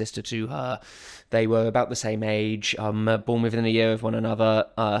like a sister to her. They were about the same age, born within a year of one another.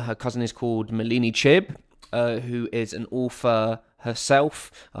 Her cousin is called Malini Chib, who is an author herself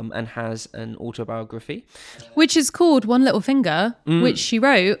and has an autobiography. Which is called One Little Finger, which she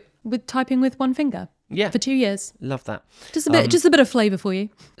wrote with typing with one finger. Yeah. For 2 years. Love that. Just a bit of flavour for you.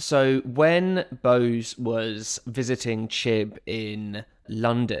 So when Bose was visiting Chib in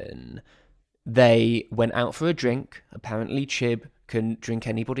London, they went out for a drink. Apparently Chib can drink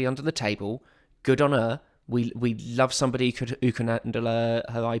anybody under the table. Good on her. We love somebody who can handle her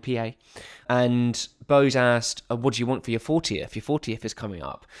IPA. And Bose asked, what do you want for your 40th? Your 40th is coming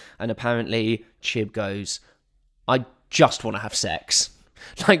up. And apparently Chib goes, I just want to have sex.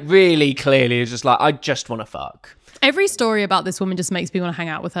 Like really clearly it's just like, I just want to fuck. Every story about this woman just makes me want to hang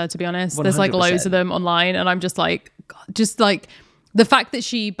out with her, to be honest. 100%. There's like loads of them online and I'm just like, the fact that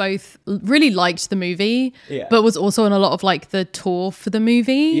she both really liked the movie, but was also on a lot of like the tour for the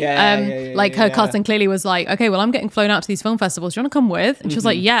movie. Her cousin clearly was like, okay, well, I'm getting flown out to these film festivals. Do you want to come with? And she was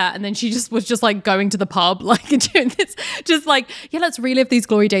like, yeah. And then she just was just like going to the pub, like doing this, just like, yeah, let's relive these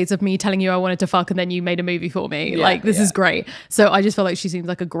glory days of me telling you I wanted to fuck and then you made a movie for me. This is great. So I just feel like she seems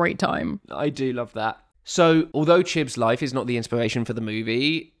like a great time. I do love that. So although Chib's life is not the inspiration for the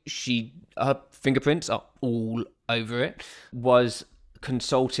movie, her fingerprints are all over it, was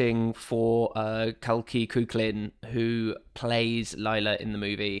consulting for Kalki Kuklin, who plays Lila in the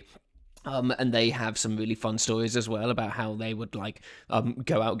movie. And they have some really fun stories as well about how they would like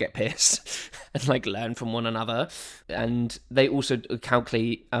go out, get pissed and like learn from one another. And they also,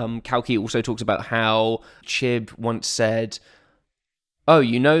 Kalki also talks about how Chib once said, oh,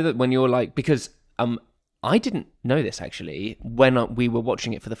 you know that when you're like, because I didn't know this actually when we were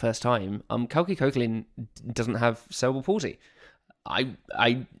watching it for the first time. Kalki Kuklin doesn't have cerebral palsy.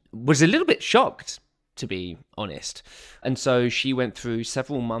 I was a little bit shocked, to be honest. And so she went through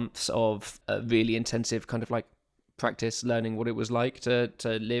several months of really intensive kind of like practice, learning what it was like to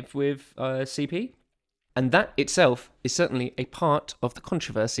live with CP. And that itself is certainly a part of the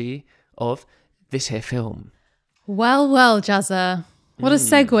controversy of this here film. Well, Jazza. What a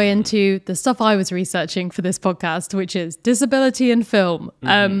segue into the stuff I was researching for this podcast, which is disability in film.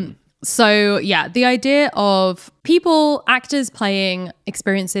 So yeah, the idea of actors playing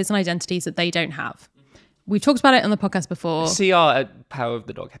experiences and identities that they don't have. We've talked about it on the podcast before. See our Power of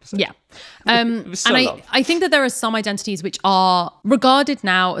the Dog episode. Yeah. It was so and long. I think that there are some identities which are regarded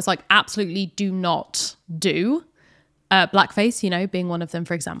now as like absolutely do not do. Blackface, being one of them,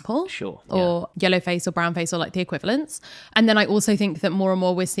 for example. Sure. Yeah. Or yellowface or brownface or like the equivalents. And then I also think that more and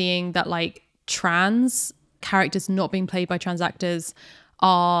more we're seeing that like trans characters not being played by trans actors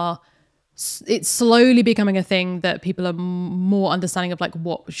it's slowly becoming a thing that people are more understanding of like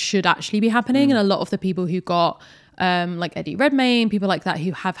what should actually be happening. And a lot of the people who got like Eddie Redmayne, people like that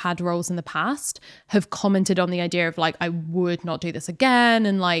who have had roles in the past have commented on the idea of like, I would not do this again.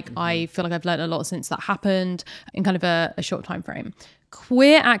 And like, I feel like I've learned a lot since that happened in kind of a short time frame.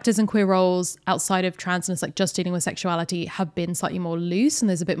 Queer actors and queer roles outside of transness, like just dealing with sexuality, have been slightly more loose and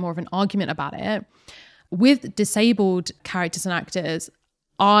there's a bit more of an argument about it. With disabled characters and actors,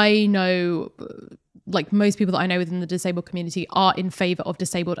 I know, like most people that I know within the disabled community are in favor of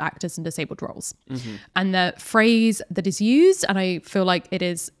disabled actors and disabled roles. And the phrase that is used, and I feel like it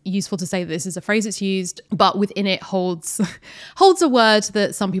is useful to say that this is a phrase that's used, but within it holds a word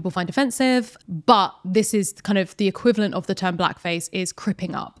that some people find offensive, but this is kind of the equivalent of the term blackface is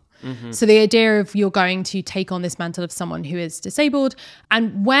cripping up. So the idea of you're going to take on this mantle of someone who is disabled,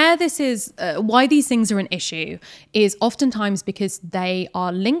 and where this is, why these things are an issue is oftentimes because they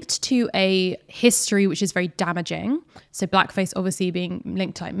are linked to a history which is very damaging. So blackface obviously being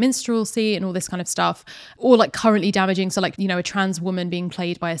linked to like minstrelsy and all this kind of stuff, or like currently damaging. So like, a trans woman being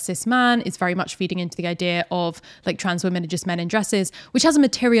played by a cis man is very much feeding into the idea of like trans women are just men in dresses, which has a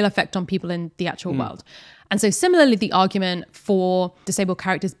material effect on people in the actual world. And so similarly, the argument for disabled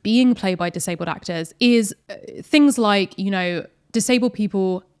characters being played by disabled actors is things like, disabled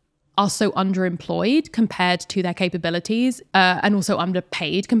people are so underemployed compared to their capabilities and also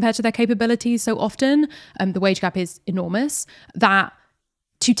underpaid compared to their capabilities so often. The wage gap is enormous, that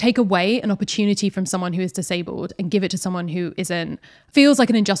to take away an opportunity from someone who is disabled and give it to someone who isn't feels like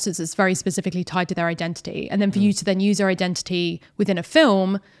an injustice that's very specifically tied to their identity. And then for you to then use their identity within a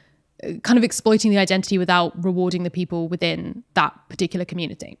film, kind of exploiting the identity without rewarding the people within that particular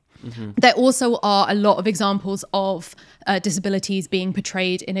community. There also are a lot of examples of disabilities being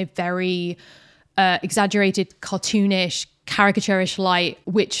portrayed in a very exaggerated, cartoonish, caricaturish light,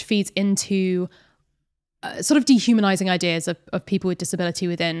 which feeds into sort of dehumanizing ideas of people with disability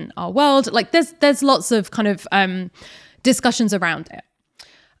within our world. Like there's lots of kind of discussions around it.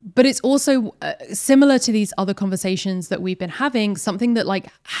 But it's also similar to these other conversations that we've been having, something that like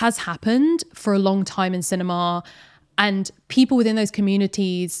has happened for a long time in cinema, and people within those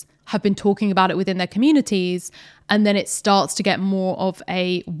communities have been talking about it within their communities. And then it starts to get more of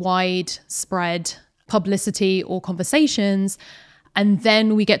a widespread publicity or conversations. And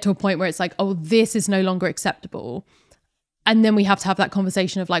then we get to a point where it's like, oh, this is no longer acceptable. And then we have to have that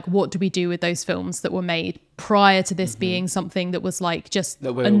conversation of like, what do we do with those films that were made prior to this being something that was like just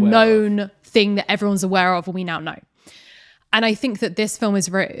a known thing that everyone's aware of and we now know. And I think that this film is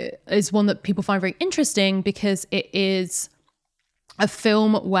one that people find very interesting because it is a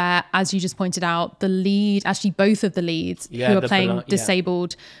film where, as you just pointed out, the lead, actually both of the leads who are playing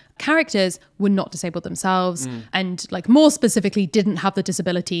disabled characters were not disabled themselves, and like more specifically didn't have the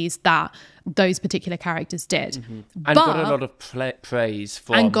disabilities that those particular characters did. And got a lot of praise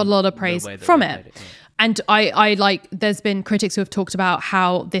from it. And I like, there's been critics who have talked about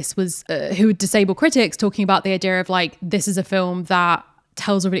how this was, who are disabled critics talking about the idea of like, this is a film that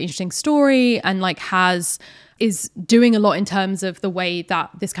tells a really interesting story and like is doing a lot in terms of the way that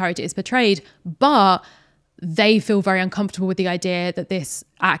this character is portrayed, but they feel very uncomfortable with the idea that this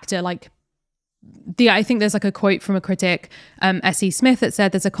actor, I think there's like a quote from a critic, S.E. Smith, that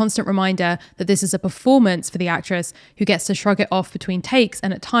said, there's a constant reminder that this is a performance for the actress who gets to shrug it off between takes,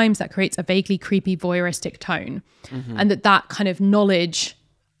 and at times that creates a vaguely creepy voyeuristic tone. And that kind of knowledge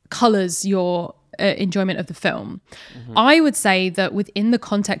colors your enjoyment of the film. I would say that within the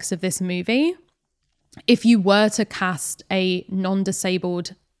context of this movie, if you were to cast a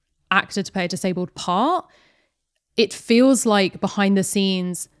non-disabled actor to play a disabled part, it feels like behind the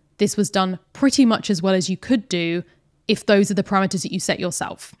scenes, this was done pretty much as well as you could do if those are the parameters that you set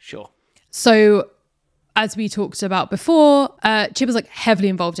yourself. Sure. So as we talked about before, Chip was like heavily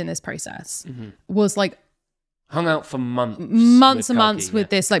involved in this process, was like hung out for months and months with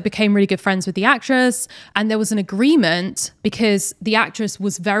this, like became really good friends with the actress. And there was an agreement because the actress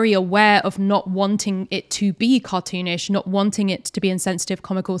was very aware of not wanting it to be cartoonish, not wanting it to be insensitive,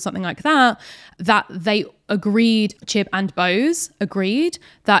 comical, something like that, that they agreed, Chip and Bose agreed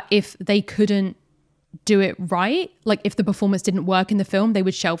that if they couldn't do it right, like if the performance didn't work in the film, they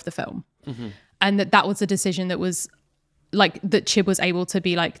would shelve the film. And that was a decision that was like that Chib was able to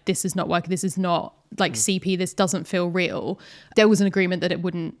be like, this is not working, this is not like CP, this doesn't feel real, there was an agreement that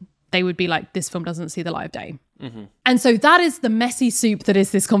they would be like, this film doesn't see the light of day. And so that is the messy soup that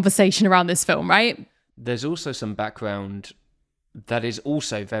is this conversation around this film, right? There's also some background that is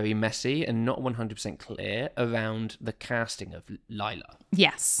also very messy and not 100% clear around the casting of Lila.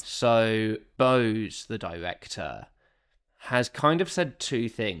 Yes. So Bose, the director, has kind of said two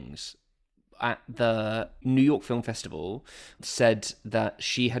things. At the New York Film Festival, said that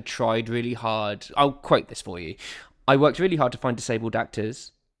she had tried really hard. I'll quote this for you. "I worked really hard to find disabled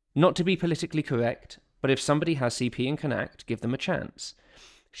actors. Not to be politically correct, but if somebody has CP and can act, give them a chance."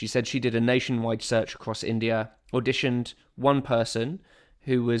 She said she did a nationwide search across India, auditioned one person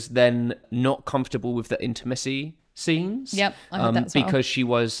who was then not comfortable with the intimacy scenes. Yep, I heard that as well. Because she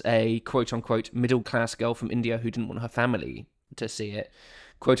was a quote-unquote middle-class girl from India who didn't want her family to see it.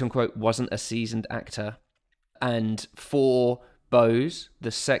 Quote-unquote wasn't a seasoned actor. And for Bose, the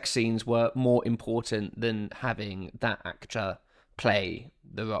sex scenes were more important than having that actor play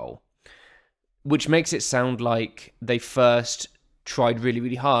the role. Which makes it sound like they first tried really,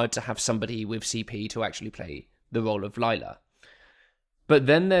 really hard to have somebody with CP to actually play the role of Lila. But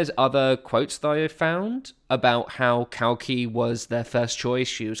then there's other quotes that I found about how Kalki was their first choice.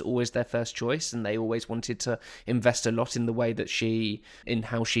 She was always their first choice, and they always wanted to invest a lot in the way that in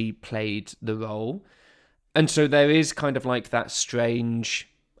how she played the role. And so there is kind of like that strange,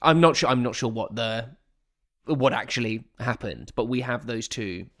 I'm not sure what actually happened, but we have those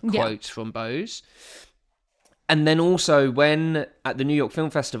two quotes from Bose. And then also when at the New York Film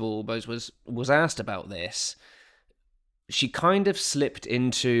Festival, Bose was asked about this, she kind of slipped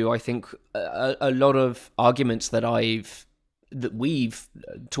into, I think, a lot of arguments that we've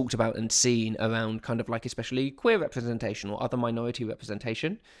talked about and seen around kind of like especially queer representation or other minority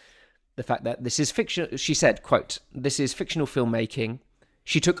representation. The fact that this is fiction, she said, quote, "This is fictional filmmaking."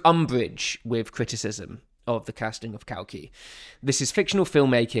 She took umbrage with criticism of the casting of Kalki. "This is fictional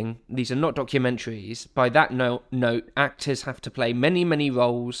filmmaking. These are not documentaries. By that note, actors have to play many, many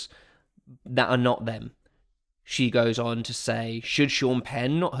roles that are not them." She goes on to say, "Should Sean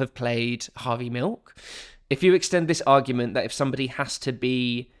Penn not have played Harvey Milk? If you extend this argument that if somebody has to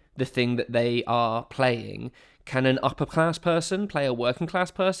be the thing that they are playing, can an upper class person play a working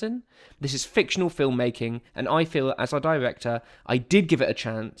class person? This is fictional filmmaking, and I feel as a director, I did give it a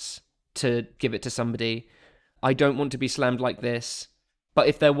chance to give it to somebody. I don't want to be slammed like this, but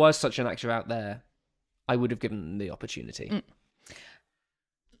if there was such an actor out there, I would have given them the opportunity."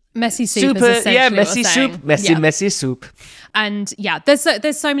 Messy soup is essentially yeah, what messy we're saying. soup, messy soup. And yeah, there's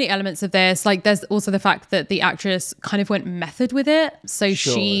so many elements of this. Like there's also the fact that the actress kind of went method with it. So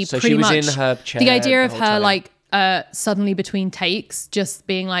Sure. she So pretty she was much in her chair the idea of the her whole time. like suddenly between takes just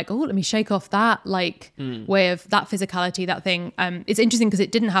being like, oh, let me shake off that like way of that physicality, that thing. It's interesting because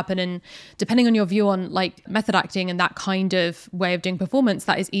it didn't happen, and depending on your view on like method acting and that kind of way of doing performance,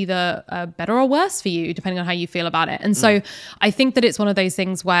 that is either better or worse for you depending on how you feel about it. And so I think that it's one of those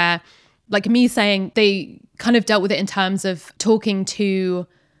things where, like me saying, they kind of dealt with it in terms of talking to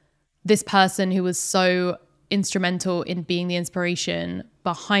this person who was so instrumental in being the inspiration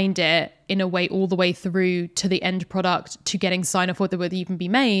behind it in a way all the way through to the end product, to getting sign off whether it would even be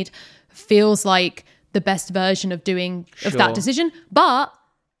made, feels like the best version of doing of that Sure. decision. But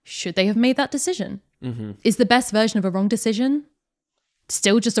should they have made that decision? Is the best version of a wrong decision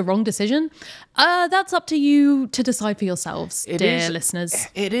still just a wrong decision? That's up to you to decide for yourselves, dear listeners.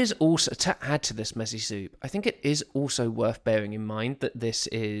 It is also, to add to this messy soup, I think it is also worth bearing in mind that this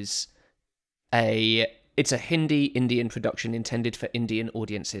is it's a Hindi Indian production intended for Indian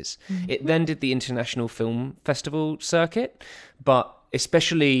audiences. It then did the International Film Festival circuit, but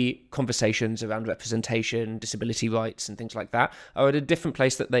especially conversations around representation, disability rights and things like that are at a different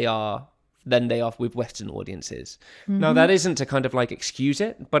place than they are with Western audiences. Now, that isn't to kind of like excuse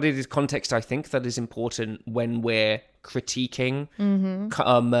it, but it is context, I think, that is important when we're critiquing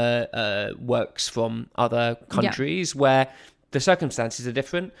works from other countries where the circumstances are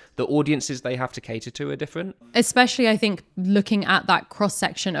different, the audiences they have to cater to are different. Especially, I think, looking at that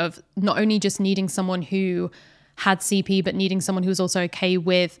cross-section of not only just needing someone who had CP, but needing someone who was also okay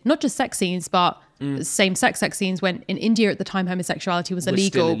with not just sex scenes, but same-sex sex scenes, when in India at the time homosexuality was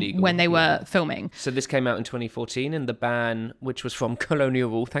illegal when they were filming. So this came out in 2014, and the ban, which was from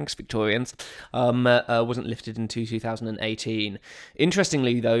colonial rule, thanks Victorians, wasn't lifted until 2018.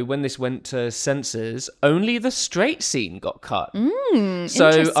 Interestingly, though, when this went to censors, only the straight scene got cut. So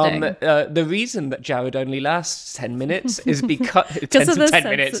interesting. the reason that Jared only lasts 10 minutes is because 10 10 minutes.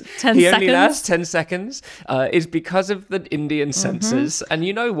 minutes. 10 he only seconds. lasts 10 seconds is because of the Indian censors. And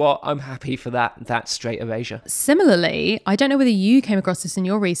you know what? I'm happy for that. that straight erasure. Similarly, I don't know whether you came across this in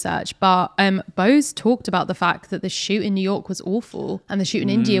your research, but Bose talked about the fact that the shoot in New York was awful and the shoot in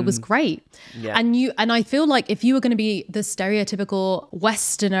India was great. Yeah. And I feel like if you were going to be the stereotypical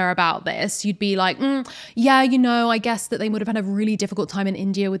Westerner about this, you'd be like, yeah, I guess that they would have had a really difficult time in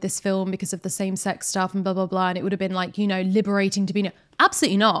India with this film because of the same-sex stuff and blah, blah, blah. And it would have been like, liberating to be...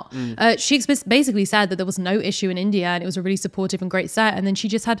 Absolutely not. She basically said that there was no issue in India and it was a really supportive and great set. And then she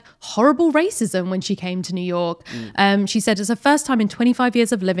just had horrible racism when she came to New York. She said, it's the first time in 25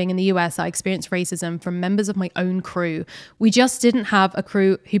 years of living in the US I experienced racism from members of my own crew. We just didn't have a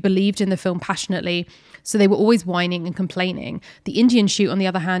crew who believed in the film passionately. So they were always whining and complaining. The Indian shoot, on the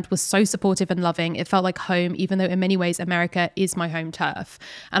other hand, was so supportive and loving. It felt like home, even though in many ways America is my home turf.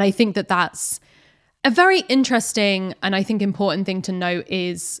 And I think that that's a very interesting and I think important thing to note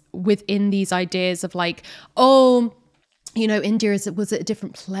is within these ideas of like, India was at a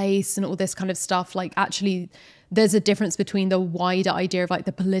different place and all this kind of stuff. Like actually, there's a difference between the wider idea of like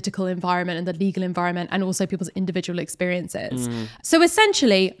the political environment and the legal environment and also people's individual experiences. So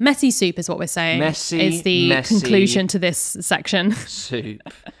essentially, messy soup is what we're saying. Is the conclusion to this section. Soup.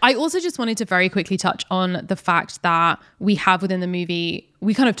 I also just wanted to very quickly touch on the fact that we have within the movie,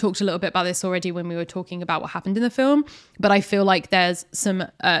 we kind of talked a little bit about this already when we were talking about what happened in the film, but I feel like there's some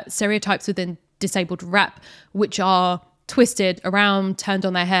stereotypes within disabled rep which are twisted around, turned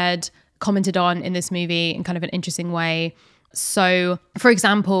on their head, commented on in this movie in kind of an interesting way. So, for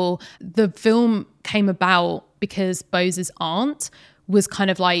example, the film came about because Bose's aunt was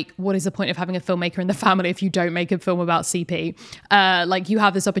kind of like, what is the point of having a filmmaker in the family if you don't make a film about CP? Like you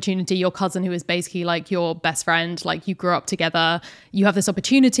have this opportunity, your cousin who is basically like your best friend, like you grew up together, you have this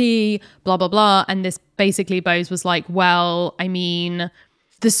opportunity, blah, blah, blah. And this basically Bose was like, well, I mean,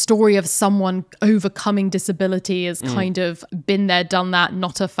 the story of someone overcoming disability has kind of been there, done that,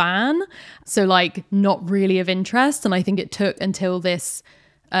 not a fan. So like not really of interest. And I think it took until this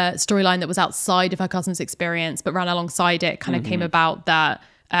storyline that was outside of her cousin's experience, but ran alongside it, kind of came about that.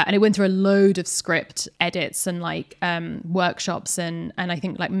 And it went through a load of script edits and like workshops and I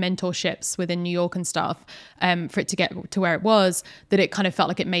think like mentorships within New York and stuff for it to get to where it was, that it kind of felt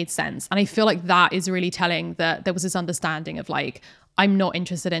like it made sense. And I feel like that is really telling that there was this understanding of like, I'm not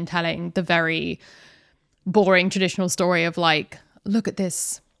interested in telling the very boring traditional story of like, look at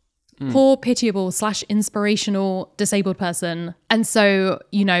this poor, pitiable / inspirational disabled person. And so,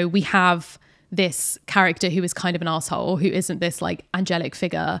 we have this character who is kind of an asshole, who isn't this like angelic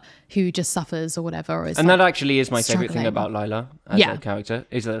figure who just suffers or whatever. Or is and like, that actually is my favorite thing about Lila as a character,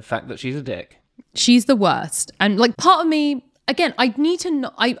 is the fact that she's a dick. She's the worst. And like part of me, again, I need to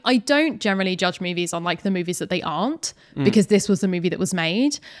know, I don't generally judge movies on like the movies that they aren't, because this was the movie that was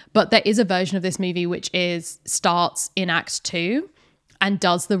made. But there is a version of this movie which starts in Act 2 and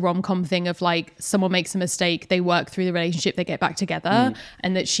does the rom-com thing of like someone makes a mistake, they work through the relationship, they get back together,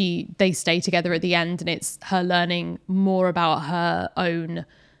 and that they stay together at the end, and it's her learning more about her own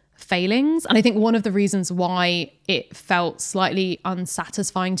failings. And I think one of the reasons why it felt slightly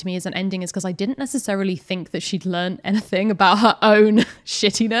unsatisfying to me as an ending is because I didn't necessarily think that she'd learned anything about her own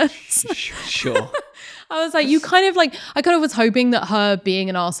shittiness. Sure. I was like, I kind of was hoping that her being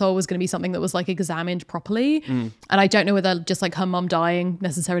an arsehole was going to be something that was like examined properly. And I don't know whether just like her mum dying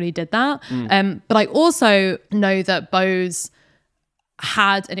necessarily did that. But I also know that Bose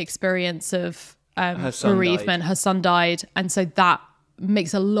had an experience of bereavement. Her son died. And so that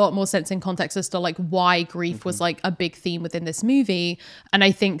makes a lot more sense in context as to like why grief was like a big theme within this movie. And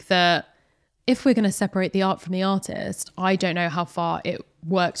I think that if we're going to separate the art from the artist, I don't know how far it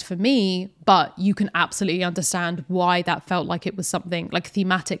worked for me, but you can absolutely understand why that felt like it was something like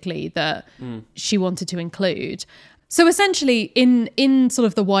thematically that she wanted to include. So essentially in sort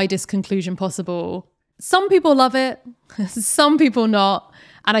of the widest conclusion possible, some people love it, some people not.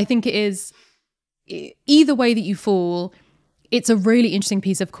 And I think it is either way that you fall, it's a really interesting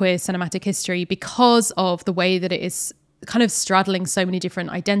piece of queer cinematic history because of the way that it is kind of straddling so many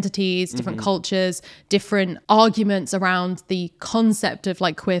different identities, different cultures, different arguments around the concept of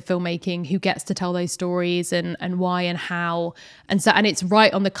like queer filmmaking, who gets to tell those stories and why and how. And it's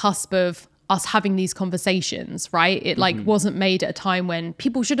right on the cusp of us having these conversations, right? It like wasn't made at a time when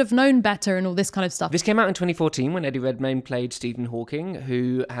people should have known better and all this kind of stuff. This came out in 2014 when Eddie Redmayne played Stephen Hawking,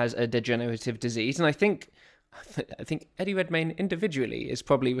 who has a degenerative disease. And I think I think Eddie Redmayne individually is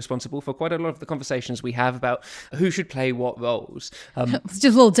probably responsible for quite a lot of the conversations we have about who should play what roles. It's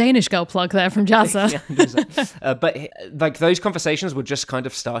just a little Danish girl plug there from Jazza. But like those conversations were just kind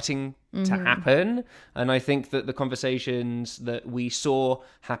of starting to happen. And I think that the conversations that we saw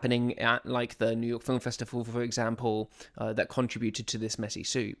happening at like the New York Film Festival, for example, that contributed to this messy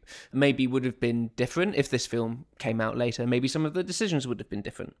soup, maybe would have been different if this film came out later. Maybe some of the decisions would have been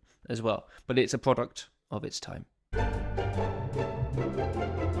different as well. But it's a product of its time.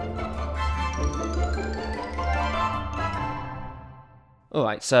 All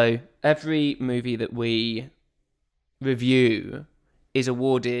right, so every movie that we review is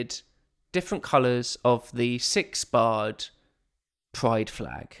awarded different colours of the 6-barred pride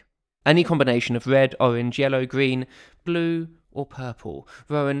flag. Any combination of red, orange, yellow, green, blue, or purple.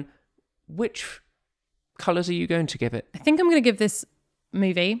 Rowan, which colours are you going to give it? I think I'm going to give this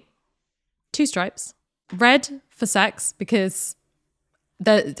movie 2 stripes. Red for sex, because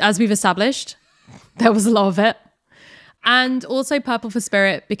as we've established, there was a lot of it. And also purple for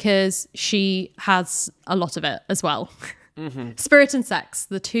spirit, because she has a lot of it as well. Mm-hmm. Spirit and sex,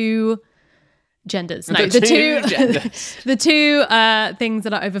 the 2 genders. No, the two genders. The 2 things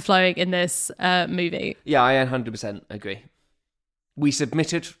that are overflowing in this movie. Yeah, I 100% agree. We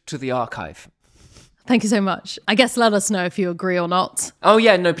submit it to the archive. Thank you so much. I guess let us know if you agree or not. Oh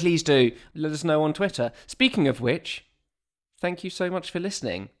yeah, no, please do. Let us know on Twitter. Speaking of which, thank you so much for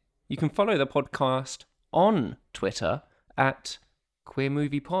listening. You can follow the podcast on Twitter at Queer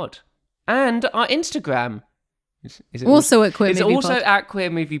Movie Pod. And our Instagram. Is it also at Queer Movie Pod? It's also at Queer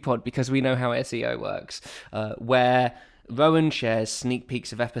Movie Pod, because we know how SEO works, where Rowan shares sneak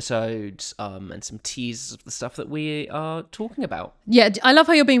peeks of episodes and some teasers of the stuff that we are talking about. Yeah, I love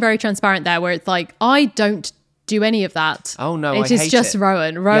how you're being very transparent there, where it's like, I don't do any of that. Oh no, it is just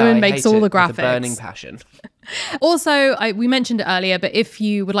Rowan. Rowan makes all the graphics. With a burning passion. Also, we mentioned it earlier, but if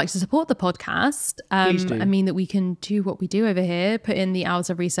you would like to support the podcast, Please do. I mean that we can do what we do over here, put in the hours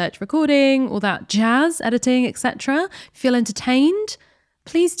of research, recording, all that jazz, editing, etc. Feel entertained,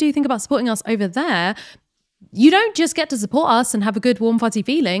 please do think about supporting us over there. You don't just get to support us and have a good warm fuzzy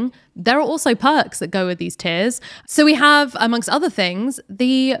feeling. There are also perks that go with these tiers. So we have, amongst other things,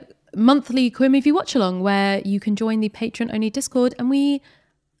 the monthly Queer Movie Watch Along, where you can join the Patreon-only Discord and we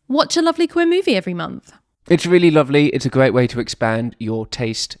watch a lovely queer movie every month. It's really lovely. It's a great way to expand your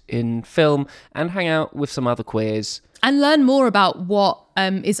taste in film and hang out with some other queers. And learn more about what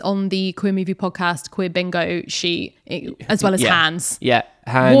is on the Queer Movie Podcast Queer Bingo sheet, as well as hands. Yeah,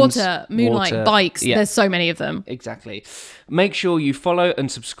 hands. Water, moonlight, bikes. Yeah. There's so many of them. Exactly. Make sure you follow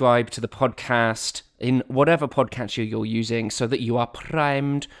and subscribe to the podcast in whatever podcatcher you're using so that you are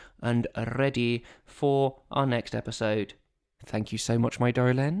primed and ready for our next episode. Thank you so much, my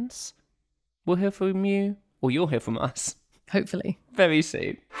darlings. We'll hear from you, or you'll hear from us. Hopefully. Very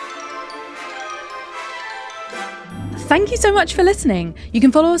soon. Thank you so much for listening. You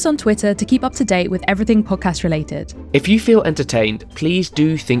can follow us on Twitter to keep up to date with everything podcast related. If you feel entertained, please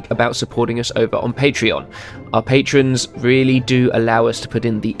do think about supporting us over on Patreon. Our patrons really do allow us to put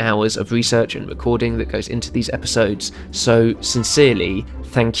in the hours of research and recording that goes into these episodes. So sincerely,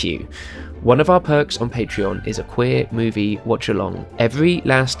 thank you. One of our perks on Patreon is a Queer Movie Watch Along every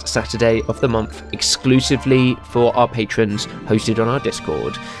last Saturday of the month, exclusively for our patrons, hosted on our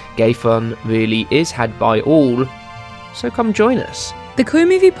Discord. Gay fun really is had by all, so come join us. The Queer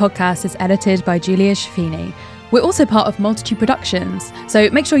Movie Podcast is edited by Julia Schifini. We're also part of Multitude Productions, so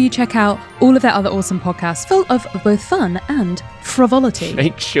make sure you check out all of their other awesome podcasts full of both fun and frivolity.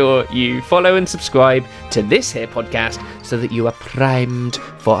 Make sure you follow and subscribe to this here podcast so that you are primed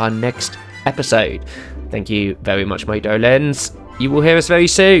for our next episode. Thank you very much, my darlings. You will hear us very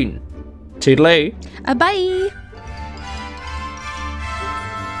soon. Toodaloo. Bye.